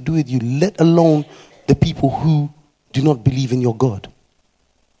anything to do with you, let alone the people who do not believe in your God.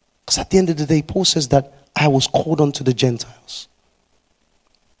 Because at the end of the day, Paul says that I was called unto the Gentiles.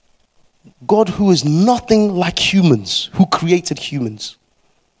 God, who is nothing like humans, who created humans,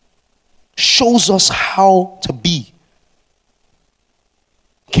 shows us how to be.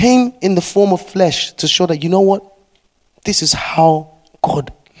 Came in the form of flesh to show that, you know what? This is how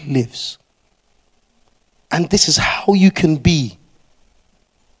God lives. And this is how you can be.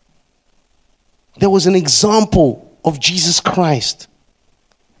 There was an example of Jesus Christ.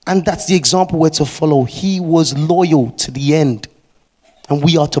 And that's the example we're to follow. He was loyal to the end. And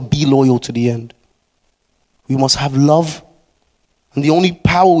we are to be loyal to the end. We must have love. And the only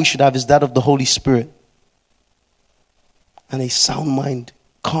power we should have is that of the Holy Spirit. And a sound mind.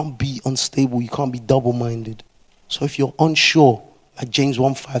 Can't be unstable. You can't be double-minded. So if you're unsure, like James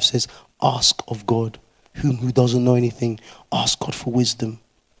 1:5 says, ask of God. Who doesn't know anything, ask God for wisdom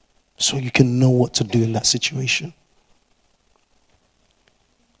so you can know what to do in that situation.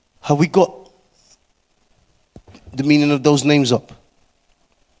 Have we got the meaning of those names up?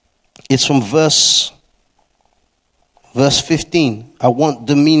 It's from verse 15. I want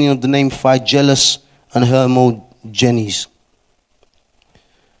the meaning of the name Phygellus and Hermogenes.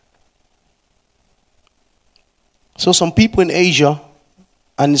 So some people in Asia,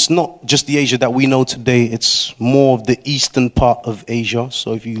 and it's not just the Asia that we know today, it's more of the eastern part of Asia.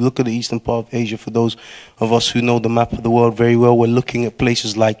 So if you look at the eastern part of Asia, for those of us who know the map of the world very well, we're looking at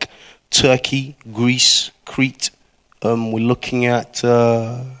places like Turkey, Greece, Crete. We're looking at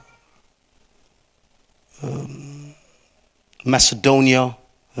Macedonia,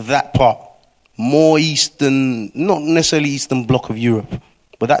 that part. More eastern, not necessarily eastern bloc of Europe,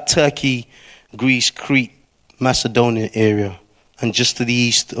 but that Turkey, Greece, Crete, Macedonia area. And just to the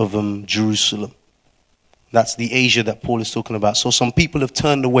east of Jerusalem. That's the Asia that Paul is talking about. So some people have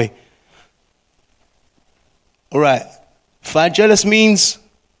turned away. All right. Phygellus means,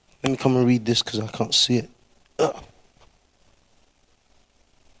 let me come and read this because I can't see it.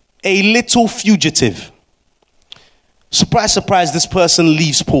 A little fugitive. Surprise, surprise, this person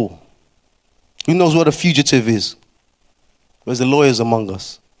leaves Paul. Who knows what a fugitive is? Where's the lawyers among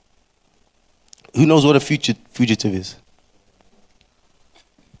us? Who knows what a fugitive is?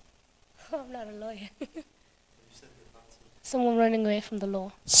 I'm not a lawyer. Someone running away from the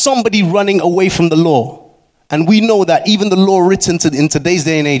law. Somebody running away from the law. And we know that even the law written in today's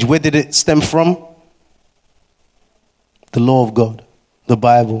day and age, where did it stem from? The law of God, the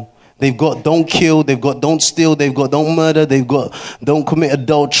Bible. They've got don't kill, they've got don't steal, they've got don't murder, they've got don't commit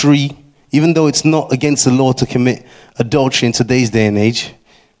adultery. Even though it's not against the law to commit adultery in today's day and age.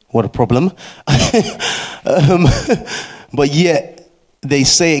 What a problem. But yet, they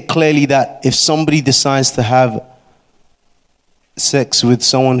say it clearly that if somebody decides to have sex with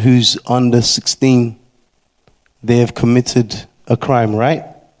someone who's under 16, they have committed a crime, right?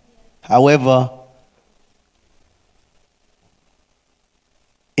 However,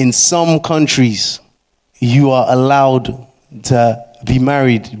 in some countries, you are allowed to be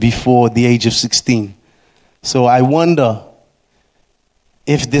married before the age of 16. So I wonder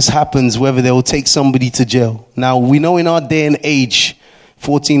if this happens, whether they will take somebody to jail. Now, we know in our day and age,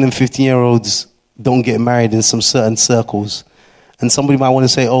 14 and 15-year-olds don't get married in some certain circles. And somebody might want to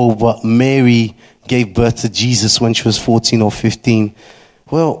say, oh, but Mary gave birth to Jesus when she was 14 or 15.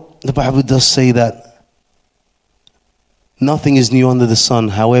 Well, the Bible does say that nothing is new under the sun.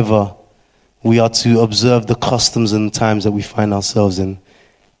 However, we are to observe the customs and the times that we find ourselves in.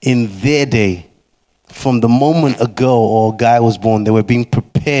 In their day, from the moment a girl or a guy was born, they were being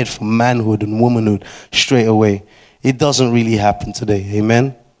prepared for manhood and womanhood straight away. It doesn't really happen today.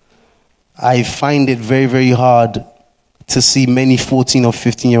 Amen? I find it very, very hard to see many 14 or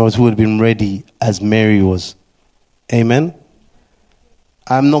 15-year-olds who had been ready as Mary was. Amen?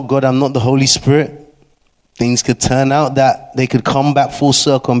 I'm not God. I'm not the Holy Spirit. Things could turn out that they could come back full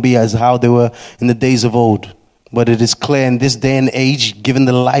circle and be as how they were in the days of old. But it is clear in this day and age, given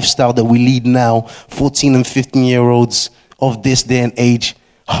the lifestyle that we lead now, 14 and 15-year-olds of this day and age,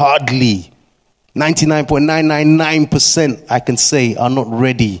 hardly 99.999% I can say are not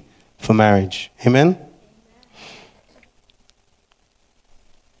ready for marriage. Amen?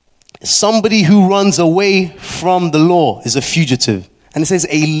 Somebody who runs away from the law is a fugitive. And it says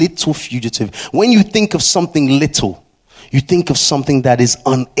a little fugitive. When you think of something little, you think of something that is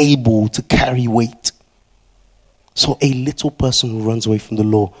unable to carry weight. So a little person who runs away from the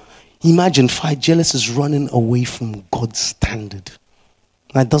law. Imagine Phygellus is running away from God's standard.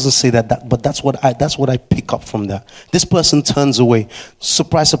 Now, it doesn't say that, but that's what I pick up from that. This person turns away.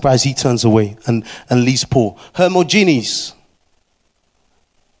 Surprise, surprise, he turns away and leaves Paul. Hermogenes.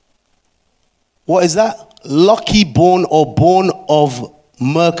 What is that? Lucky born or born of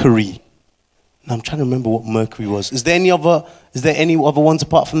Mercury. Now I'm trying to remember what Mercury was. Is there any other ones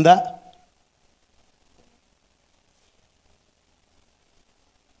apart from that?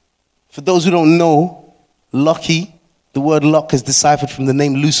 For those who don't know, lucky, the word luck is deciphered from the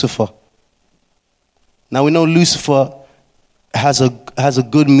name Lucifer. Now we know Lucifer has a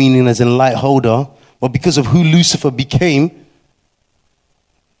good meaning as in light holder, but because of who Lucifer became,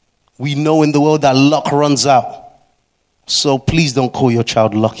 we know in the world that luck runs out. So please don't call your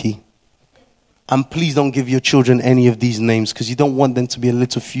child lucky. And please don't give your children any of these names because you don't want them to be a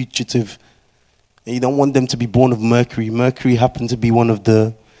little fugitive. And you don't want them to be born of Mercury. Mercury happened to be one of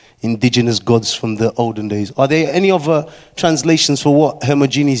the indigenous gods from the olden days. Are there any other translations for what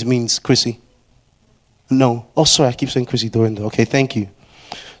Hermogenes means, Chrissy? No. Oh, sorry, I keep saying Chrissy Dorindo. Okay, thank you.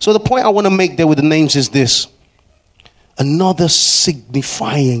 So the point I want to make there with the names is this. Another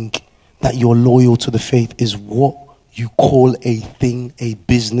signifying that you're loyal to the faith is what you call a thing, a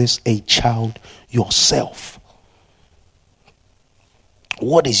business, a child, yourself.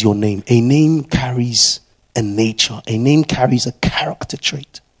 What is your name? A name carries a nature. A name carries a character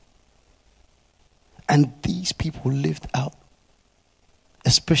trait. And these people lived out,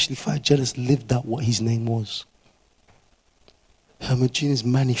 especially Phygellus lived out what his name was. Hermogenes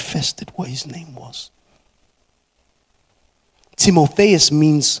manifested what his name was. Timotheus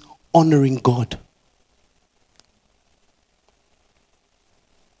means honoring God.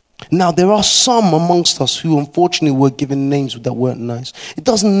 Now, there are some amongst us who unfortunately were given names that weren't nice. It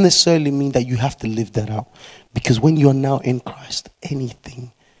doesn't necessarily mean that you have to live that out. Because when you are now in Christ,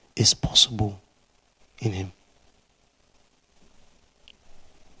 anything is possible in him.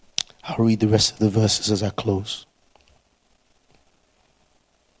 I'll read the rest of the verses as I close.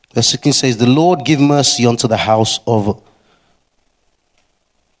 Verse 16 says, the Lord give mercy unto the house of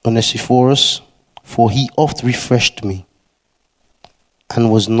Onesiphorus, for he oft refreshed me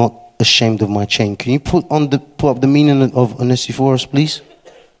and was not ashamed of my chain. Can you put up the meaning of Onesiphorus, please?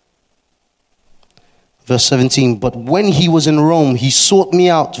 Verse 17, but when he was in Rome, he sought me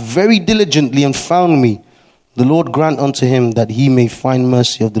out very diligently and found me. The Lord grant unto him that he may find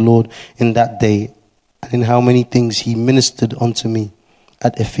mercy of the Lord in that day, and in how many things he ministered unto me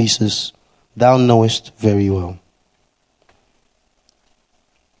at Ephesus. Thou knowest very well.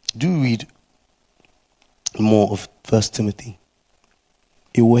 Do read more of 1 Timothy.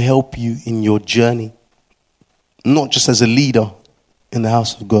 It will help you in your journey, not just as a leader in the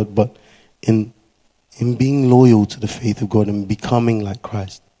house of God, but in being loyal to the faith of God and becoming like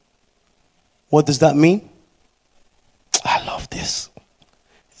Christ. What does that mean? I love this.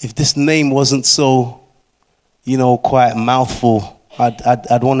 If this name wasn't so, quite mouthful,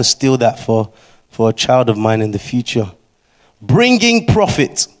 I'd want to steal that for a child of mine in the future. Bringing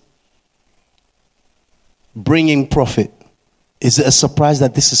profit. Bringing profit. Is it a surprise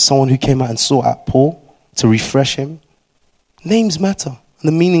that this is someone who came out and sought out Paul to refresh him? Names matter. And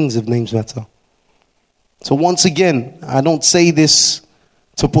the meanings of names matter. So once again, I don't say this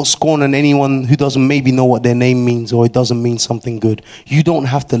to put scorn on anyone who doesn't maybe know what their name means or it doesn't mean something good. You don't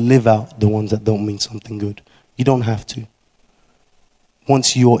have to live out the ones that don't mean something good. You don't have to.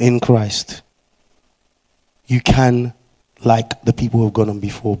 Once you're in Christ, you can, like the people who have gone on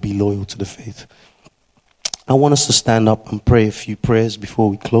before, be loyal to the faith. I want us to stand up and pray a few prayers before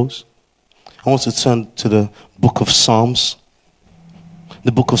we close. I want to turn to the book of Psalms.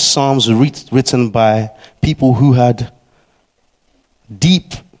 The book of Psalms was written by people who had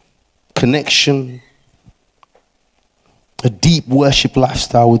deep connection, a deep worship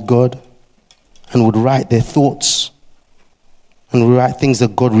lifestyle with God, and would write their thoughts and write things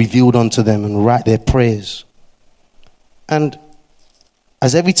that God revealed unto them and write their prayers. And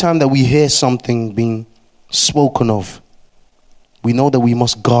as every time that we hear something being spoken of, we know that we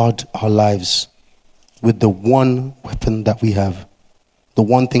must guard our lives with the one weapon that we have. The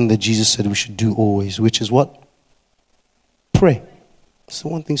one thing that Jesus said we should do always, which is what? Pray. It's the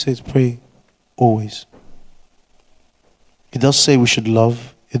one thing he says, pray always. It does say we should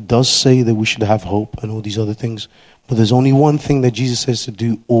love. It does say that we should have hope and all these other things. But there's only one thing that Jesus says to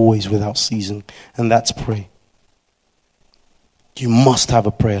do always without ceasing, and that's pray. You must have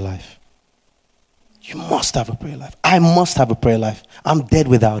a prayer life. You must have a prayer life. I must have a prayer life. I'm dead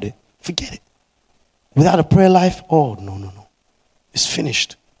without it. Forget it. Without a prayer life, oh, no. It's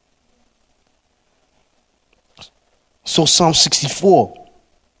finished. So Psalm 64,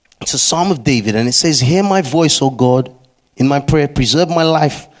 it's a Psalm of David, and it says, hear my voice, O God, in my prayer. Preserve my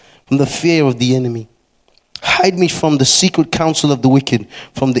life from the fear of the enemy. Hide me from the secret counsel of the wicked,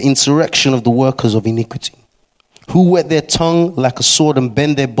 from the insurrection of the workers of iniquity, who whet their tongue like a sword and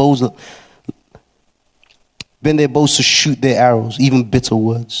bend their bows to shoot their arrows, even bitter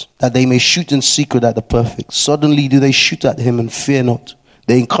words, that they may shoot in secret at the perfect. Suddenly do they shoot at him and fear not.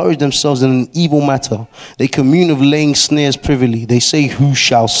 They encourage themselves in an evil matter. They commune of laying snares privily. They say, who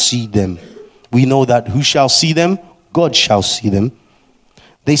shall see them? We know that who shall see them? God shall see them.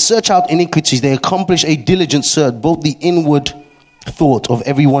 They search out iniquities. They accomplish a diligent search, both the inward thought of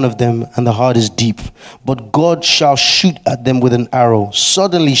every one of them and the heart is deep. But God shall shoot at them with an arrow.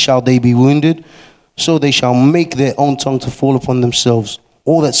 Suddenly shall they be wounded. So they shall make their own tongue to fall upon themselves.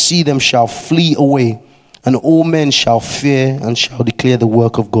 All that see them shall flee away, and all men shall fear and shall declare the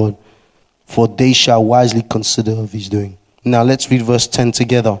work of God, for they shall wisely consider of his doing. Now let's read verse 10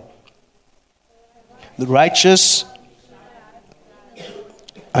 together. The righteous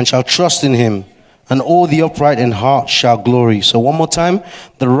and shall trust in him, and all the upright in heart shall glory. So one more time.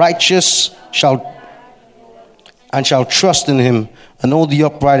 The righteous shall trust in him, and all the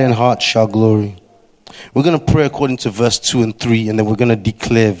upright in heart shall glory. We're going to pray according to verse 2 and 3, and then we're going to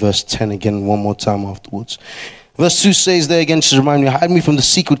declare verse 10 again one more time afterwards. Verse 2 says there again, to remind me, hide me from the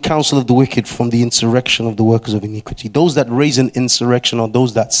secret counsel of the wicked, from the insurrection of the workers of iniquity. Those that raise an insurrection, or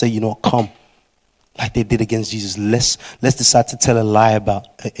those that say, come, like they did against Jesus. Let's decide to tell a lie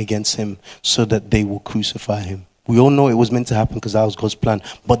against him so that they will crucify him. We all know it was meant to happen because that was God's plan,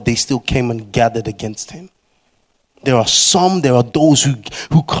 but they still came and gathered against him. There are those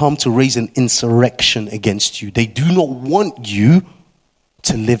who come to raise an insurrection against you. They do not want you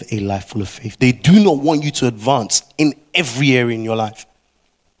to live a life full of faith. They do not want you to advance in every area in your life.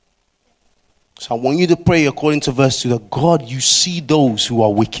 So I want you to pray according to verse 2 that God, you see those who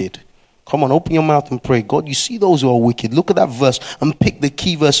are wicked. Come on, open your mouth and pray. God, you see those who are wicked. Look at that verse and pick the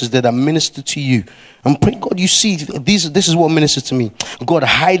key verses that minister to you. And pray, God, you see, this is what ministers to me. God,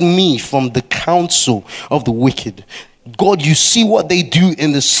 hide me from the counsel of the wicked. God, you see what they do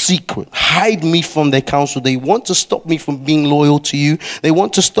in the secret. Hide me from their counsel. They want to stop me from being loyal to you. They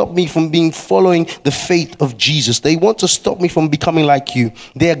want to stop me from following the faith of Jesus. They want to stop me from becoming like you.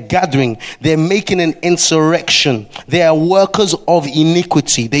 They're gathering. They're making an insurrection. They are workers of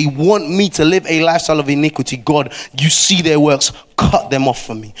iniquity. They want me to live a lifestyle of iniquity. God, you see their works. Cut them off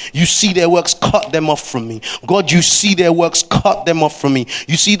from me. You see their works, cut them off from me. God, you see their works, cut them off from me.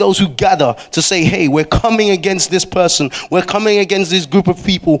 You see those who gather to say, hey, we're coming against this person. We're coming against this group of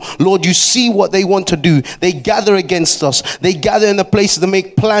people. Lord, you see what they want to do. They gather against us. They gather in the places to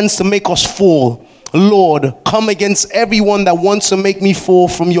make plans to make us fall. Lord, come against everyone that wants to make me fall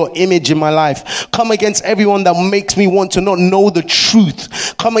from your image in my life. Come against everyone that makes me want to not know the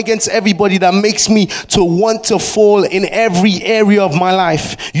truth. Come against everybody that makes me to want to fall in every area of my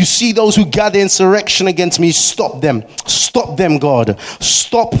life. You see those who gather insurrection against me, stop them. Stop them, God.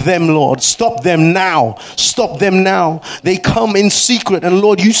 Stop them, Lord. Stop them now. Stop them now. They come in secret, and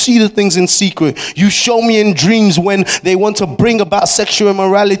Lord, you see the things in secret. You show me in dreams when they want to bring about sexual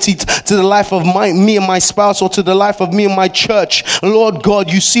immorality to the life of me and my spouse, or to the life of me and my church. Lord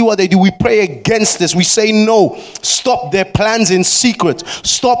God, you see what they do. We pray against this. We say no. Stop their plans in secret.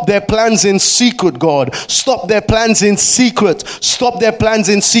 Stop their plans in secret, God. Stop their plans in secret. Stop their plans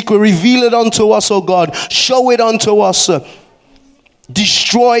in secret. Reveal it unto us, oh God. Show it unto us.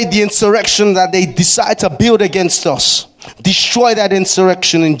 Destroy the insurrection that they decide to build against us. Destroy that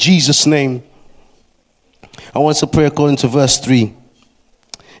insurrection in Jesus' name. I want to pray according to verse 3.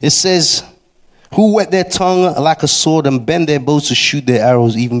 It says, who whet their tongue like a sword and bend their bows to shoot their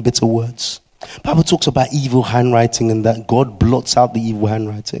arrows, even bitter words. The Bible talks about evil handwriting and that God blots out the evil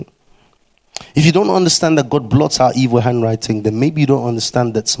handwriting. If you don't understand that God blots out evil handwriting, then maybe you don't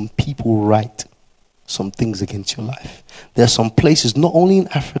understand that some people write some things against your life. There are some places, not only in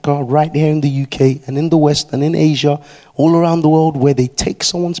Africa, right here in the UK and in the West and in Asia, all around the world, where they take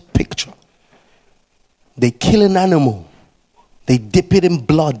someone's picture. They kill an animal. They dip it in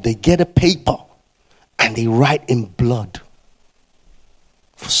blood. They get a paper and they write in blood.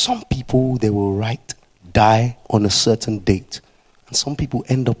 For some people, they will write, die on a certain date. And some people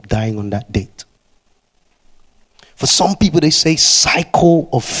end up dying on that date. For some people, they say cycle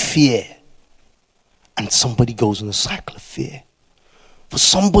of fear. And somebody goes on a cycle of fear. For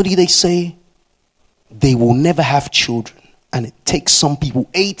somebody, they say they will never have children. And it takes some people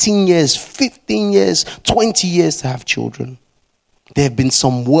 18 years, 15 years, 20 years to have children. There have been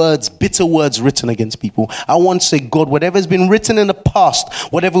some words, bitter words written against people. I want to say, God, whatever has been written in the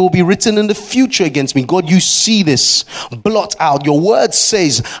past, whatever will be written in the future against me, God, you see this. Blot out. Your word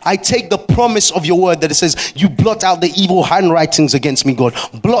says, I take the promise of your word that it says, you blot out the evil handwritings against me, God.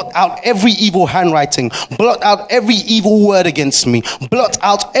 Blot out every evil handwriting. Blot out every evil word against me. Blot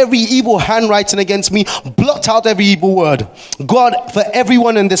out every evil handwriting against me. Blot out every evil word. God, for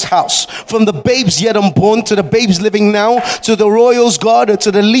everyone in this house, from the babes yet unborn to the babes living now, to the royal God,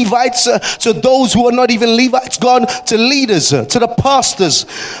 to the Levites, to those who are not even Levites, God, to leaders, to the pastors,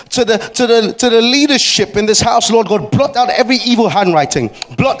 to the leadership in this house, Lord God, blot out every evil handwriting.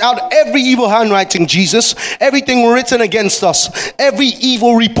 Blot out every evil handwriting, Jesus. Everything written against us, every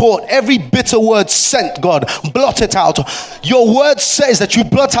evil report, every bitter word sent, God, blot it out. Your word says that you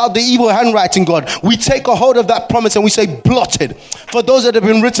blot out the evil handwriting, God. We take a hold of that promise and we say blotted. For those that have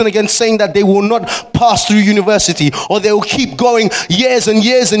been written against, saying that they will not pass through university, or they will keep going years and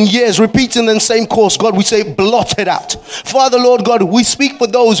years and years, repeating the same course, God, we say blot it out. Father, Lord God, we speak for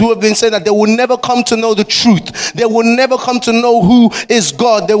those who have been saying that they will never come to know the truth. They will never come to know who is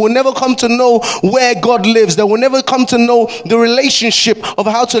God. They will never come to know where God lives. They will never come to know the relationship of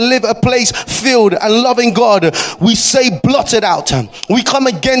how to live a place filled and loving God. We say blot it out. We come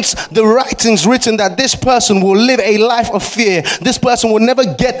against the writings written that this person will live a life of fear. This person will never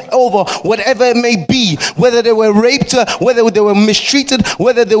get over whatever it may be, whether they were raped, whether they were mistreated,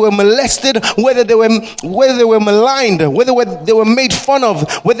 whether they were molested, whether they were maligned, whether they were made fun of,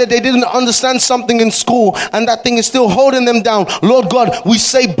 whether they didn't understand something in school and that thing is still holding them down. Lord God, we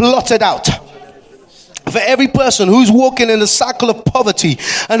say blot it out. For every person who's walking in a cycle of poverty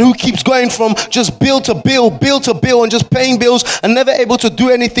and who keeps going from just bill to bill, and just paying bills and never able to do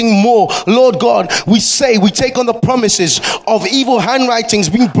anything more, Lord God, we say, we take on the promises of evil handwritings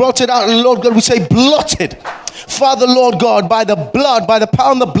being blotted out, and Lord God, we say blotted. Father, Lord God, by the blood, by the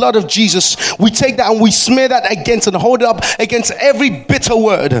power and the blood of Jesus, we take that and we smear that against and hold it up against every bitter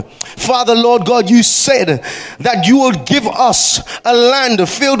word. Father, Lord God, you said that you would give us a land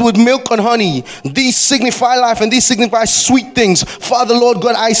filled with milk and honey. These signify life and these signify sweet things. Father, Lord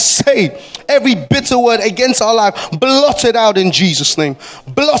God, I say every bitter word against our life, blot it out in Jesus' name.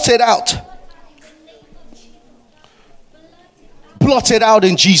 Blot it out. Blot it out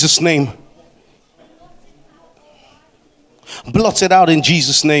in Jesus' name. Blot it out in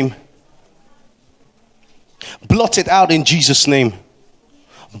Jesus' name. Blot it out in Jesus' name.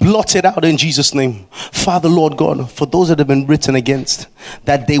 Blot it out in Jesus' name. Father, Lord God, for those that have been written against,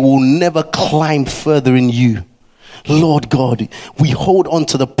 that they will never climb further in you, Lord God, we hold on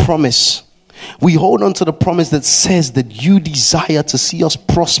to the promise. We hold on to the promise that says that you desire to see us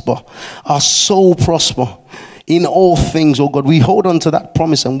prosper, our soul prosper in all things, oh God. We hold on to that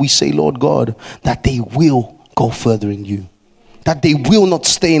promise and we say, Lord God, that they will go further in you, that they will not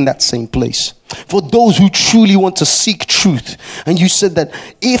stay in that same place. For those who truly want to seek truth. And you said that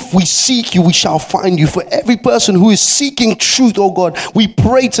if we seek you, we shall find you. For every person who is seeking truth, oh God, we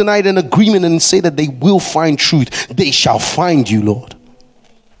pray tonight in agreement and say that they will find truth. They shall find you, Lord.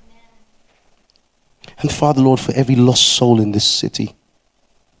 And Father, Lord, for every lost soul in this city,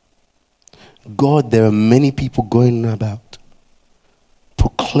 God, there are many people going about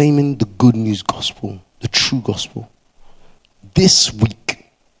proclaiming the good news gospel, the true gospel. This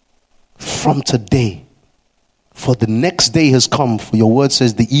week, from today, for the next day has come, for your word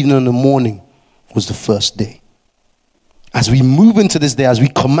says the evening and the morning was the first day. As we move into this day, as we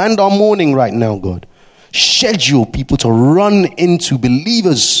command our morning right now, God, schedule people to run into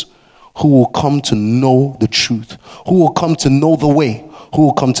believers who will come to know the truth, who will come to know the way, who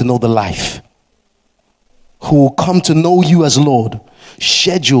will come to know the life, who will come to know you as Lord.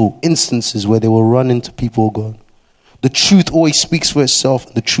 Schedule instances where they will run into people, oh God. The truth always speaks for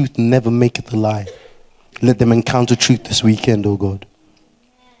itself. The truth never maketh a lie. Let them encounter truth this weekend, oh God.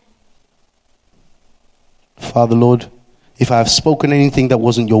 Father, Lord, if I have spoken anything that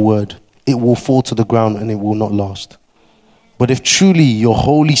wasn't your word, it will fall to the ground and it will not last. But if truly your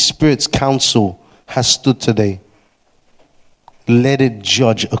Holy Spirit's counsel has stood today, let it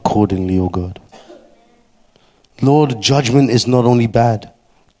judge accordingly, oh God. Lord, judgment is not only bad,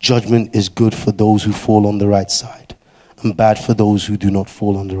 judgment is good for those who fall on the right side and bad for those who do not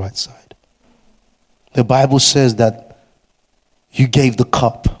fall on the right side. The Bible says that you gave the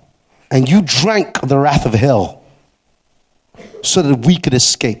cup and you drank the wrath of hell so that we could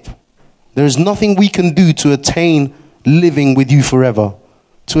escape. There is nothing we can do to attain living with you forever,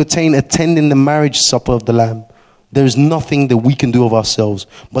 to attain attending the marriage supper of the Lamb. There is nothing that we can do of ourselves,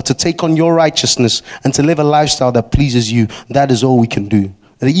 but to take on your righteousness and to live a lifestyle that pleases you. That is all we can do.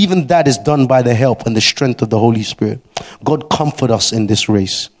 And even that is done by the help and the strength of the Holy Spirit. God, comfort us in this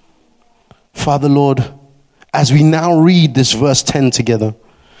race. Father, Lord, as we now read this verse 10 together,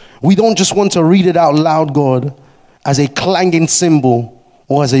 we don't just want to read it out loud, God, as a clanging cymbal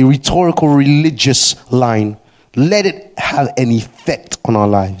or as a rhetorical religious line. Let it have an effect on our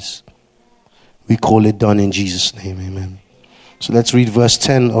lives. We call it done in Jesus' name. Amen. So let's read verse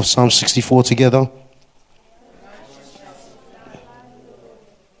 10 of Psalm 64 together.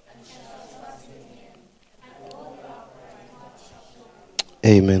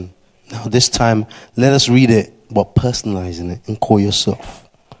 Amen. Now this time, let us read it, but personalizing it and call yourself.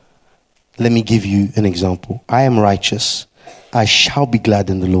 Let me give you an example. I am righteous. I shall be glad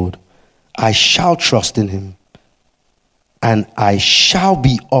in the Lord. I shall trust in him. And I shall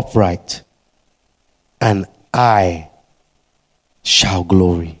be upright. And I shall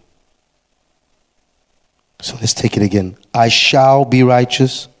glory. So let's take it again. I shall be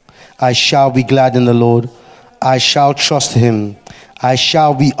righteous. I shall be glad in the Lord. I shall trust him. I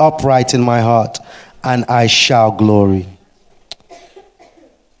shall be upright in my heart. And I shall glory.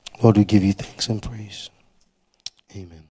 Lord, we give you thanks and praise. Amen.